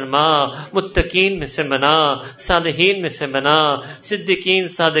عطا فرما, متقین میں سے بنا, صالحین میں سے بنا, صدیقین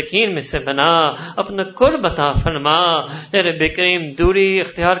صادقین میں سے بنا, اپنا قرب عطا فرما. اے رب کریم دوری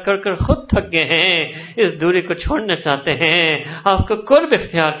اختیار کر کر خود تھک گئے ہیں, اس دوری کو چھوڑنا چاہتے ہیں, آپ کا قرب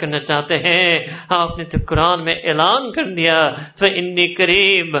اختیار کرنا چاہتے ہیں. آپ نے تو قرآن میں اعلان کر دیا فإنی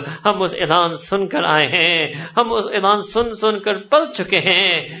قریب, ہم اس اعلان سن کر آئے ہیں, ہم اس اعلان سن سن کر پل چکے ہیں.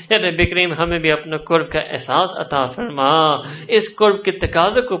 اے رب کریم ہمیں بھی اپنا قرب کا احساس عطا فرما, اس قرب کے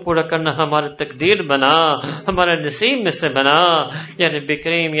تقاضے کو پورا کرنا ہماری تقدیر بنا, ہمارا نصیب میں سے بنا. یا رب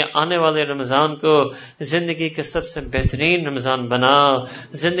کریم یہ آنے والے رمضان کو زندگی کے سب سے بہترین رمضان بنا,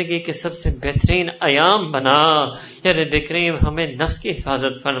 زندگی کے سب سے بہترین ایام بنا. یا رب کریم ہمیں نفس کی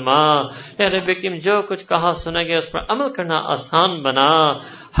حفاظت فرما. یا رب کریم جو کچھ کہا سنا گیا اس پر عمل کرنا آسان بنا,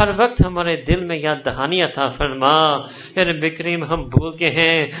 ہر وقت ہمارے دل میں یاد دہانی عطا فرما. یا رب کریم ہم بھول گئے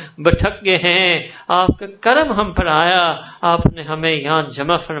ہیں, بھٹک گئے ہیں, آپ کا کرم ہم پر آیا, آپ نے ہمیں یہاں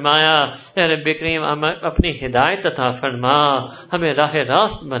جمع فرمایا. یا رب کریم ہمیں اپنی ہدایت عطا فرما, ہمیں راہ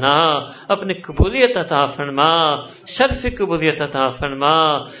راست بنا, اپنی قبولیت عطا فرما, شرف قبولیت عطا فرما.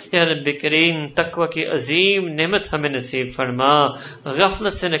 یا رب کریم تقوی کی عظیم نعمت ہمیں نصیب فرما,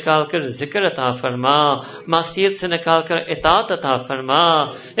 غفلت سے نکال کر ذکر عطا فرما, معصیت سے نکال کر اطاعت عطا فرما.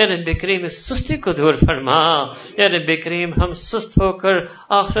 یا رب کریم اس سستی کو دور فرما. یا رب کریم ہم سست ہو کر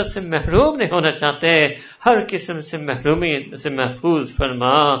آخرت سے محروم نہیں ہونا چاہتے, ہر قسم سے محرومی سے محفوظ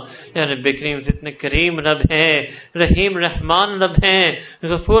فرما. یا رب کریم جتنے کریم رب ہیں, رحیم رحمان رب ہیں,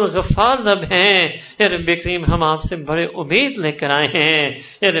 غفور غفار رب ہیں. یا رب کریم ہم آپ سے بڑے امید لے کر آئے ہیں.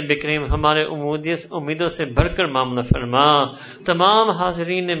 یا رب کریم ہمارے امیدوں سے بڑھ کر معاملہ فرما. تمام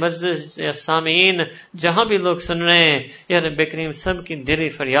حاضرین مجلس یا سامعین جہاں بھی لوگ سن رہے ہیں, یا رب کریم سب کی دلی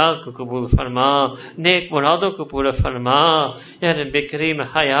فریاد کو قبول فرما, نیک مرادوں کو پورا فرما. یا رب کریم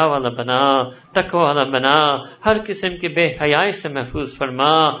حیا والا بنا, تقوی والا بنا, ہر قسم کی بے حیائی سے محفوظ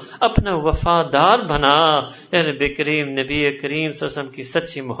فرما, اپنا وفادار بنا. یا رب کریم نبی کریم صلی اللہ علیہ وسلم کی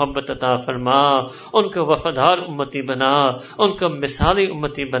سچی محبت عطا فرما, ان کو وفادار امتی بنا, ان کو مثالی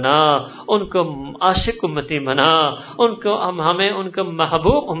امتی بنا, ان کو عاشق امتی بنا, ان کو ہمیں ان کو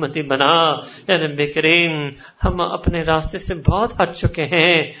محبوب امتی بنا. یا رب کریم ہم اپنے راستے سے بہت ہٹ چکے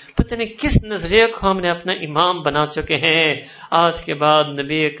ہیں, پتہ نہیں کس نظریے کو ہم نے اپنا امام بنا چکے ہیں. آج کے بعد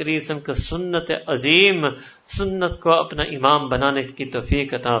نبی کریم کا سنت عظیم سنت کو اپنا امام بنانے کی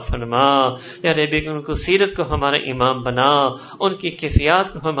توفیق عطا فرما، یا رب ان کو سیرت کو ہمارا امام بنا، ان کی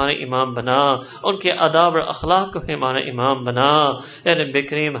کیفیات کو ہمارا امام بنا، ان کے آداب اور اخلاق کو ہمارا امام بنا، یا رب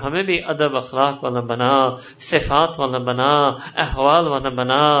کریم ہمیں بھی ادب اخلاق والا بنا، صفات والا بنا، احوال والا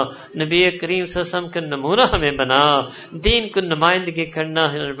بنا، نبی کریم صلی اللہ علیہ وسلم کا نمونہ ہمیں بنا، دین کو نمائندگی کرنا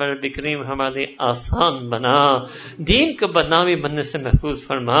رب کریم ہمارے آسان بنا، دین کو بدنامی بننے سے محفوظ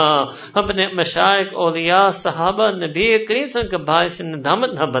فرما، اپنے مشائخ اولیاء صحابہ نبی کریم صلی اللہ علیہ وسلم کا باعث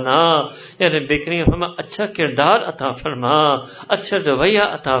ندامت نہ بنا، یا رب کریم ہمیں اچھا کردار عطا فرما، اچھا رویہ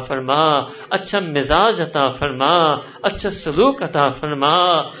عطا فرما، اچھا مزاج عطا فرما، اچھا سلوک عطا فرما،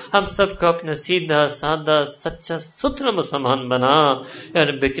 ہم سب کو اپنا سیدھا سادہ سچا ستھرا مسلمان بنا، یا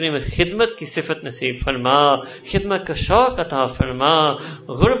رب کریم خدمت کی صفت نصیب فرما، خدمت کا شوق عطا فرما،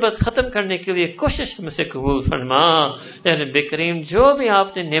 غربت ختم کرنے کے لیے کوشش ہم سے قبول فرما، یا رب کریم جو بھی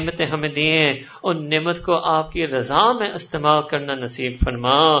آپ نے نعمتیں ہمیں دی ہیں ان نعمت کو آپ کی رضا میں استعمال کرنا نصیب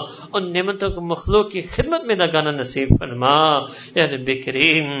فرما، ان نعمتوں کو مخلوق کی خدمت میں لگانا نصیب فرما، یا رب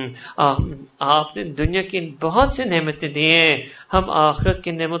کریم آپ نے دنیا کی بہت سی نعمتیں دی ہیں، ہم آخرت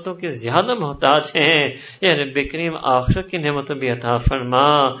کی نعمتوں کے زیادہ محتاج ہیں، یا رب کریم آخرت کی نعمتوں بھی عطا فرما،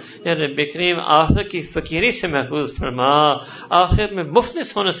 یا رب کریم آخرت کی فقیری سے محفوظ فرما، آخرت میں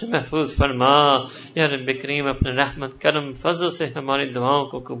مفلس ہونے سے محفوظ فرما، یا رب کریم اپنے رحمت کرم فضل سے ہماری دعاؤں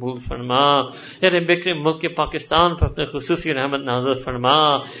کو قبول فرما، یا رب کریم ملک پاکستان پر اپنے خصوصی رحمت نازل فرما،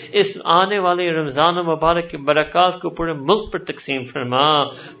 اس آنے والے رمضان مبارک کی برکات کو پورے ملک پر تقسیم فرما،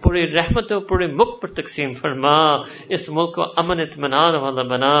 پوری رحمتوں پورے ملک پر تقسیم فرما، اس ملک کو امن اطمینان والا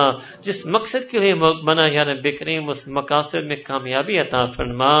بنا، جس مقصد کے لیے ملک بنا یا رب کریم اس مقاصد میں کامیابی عطا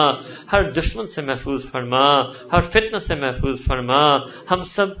فرما، ہر دشمن سے محفوظ فرما، ہر فتنہ سے محفوظ فرما، ہم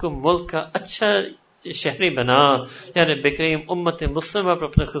سب کو ملک کا اچھا شہری بنا، یا رب کریم امت مسلمہ پر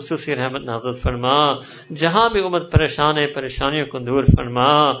اپنے خصوصی رحمت نازل فرما، جہاں بھی امت پریشان ہے پریشانیوں کو دور فرما،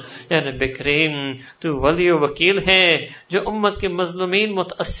 یا رب کریم تو ولی و وکیل ہے، جو امت کے مظلومین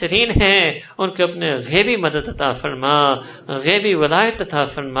متاثرین ہیں ان کو اپنے غیبی مدد عطا فرما، غیبی ولایت عطا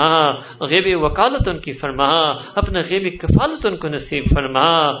فرما، غیبی وکالت ان کی فرما، اپنے غیبی کفالت ان کو نصیب فرما،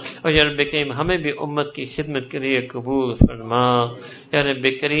 اور یا رب کریم ہمیں بھی امت کی خدمت کے لیے قبول فرما، یا رب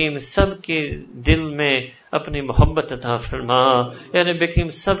کریم سب کے دل میں اپنی محبت عطا فرما، یا رب کریم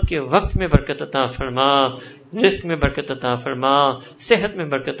سب کے وقت میں برکت عطا فرما، رزق میں برکت عطا فرما، صحت میں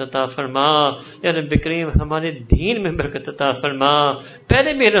برکت عطا فرما، یا رب کریم ہمارے دین میں برکت عطا فرما،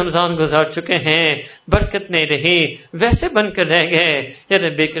 پہلے بھی رمضان گزار چکے ہیں برکت نہیں رہی ویسے بن کر رہ گئے، یا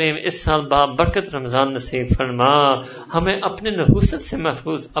رب کریم اس سال برکت رمضان نصیب فرما، ہمیں اپنے نحوست سے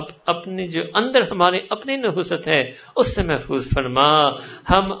محفوظ اپنی جو اندر ہماری اپنی نحوست ہے اس سے محفوظ فرما،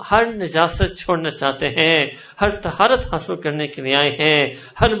 ہم ہر نجاست چھوڑنا چاہتے ہیں، ہر طہارت حاصل کرنے کے لیے آئے ہیں،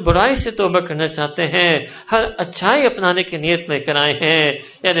 ہر برائی سے توبہ کرنا چاہتے ہیں، ہر اچھائی اپنانے کی نیت لے کر آئے ہیں،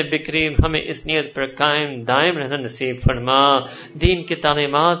 یا رب کریم ہمیں اس نیت پر قائم دائم رہنا نصیب فرما، دین کی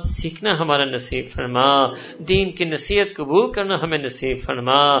تعلیمات سیکھنا ہمارا نصیب فرما، دین کی نصیحت قبول کرنا ہمیں نصیب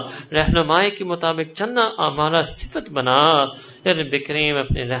فرما، رہنمائی کے مطابق چلنا ہمارا صفت بنا، یا رب کریم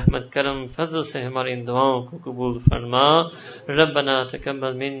اپنے رحمت کرم فضل سے ہماری ان دعاؤں کو قبول فرما، ربنا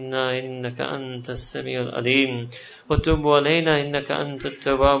تقبل منا انك انت السميع العليم وتب علينا انك انت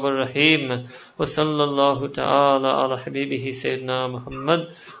التواب الرحيم، وصلى الله تعالى على حبيبه سيدنا محمد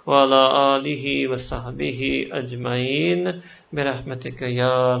وعلى آله وصحبه اجمعين برحمتك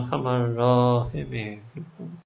يا ارحم الراحمين.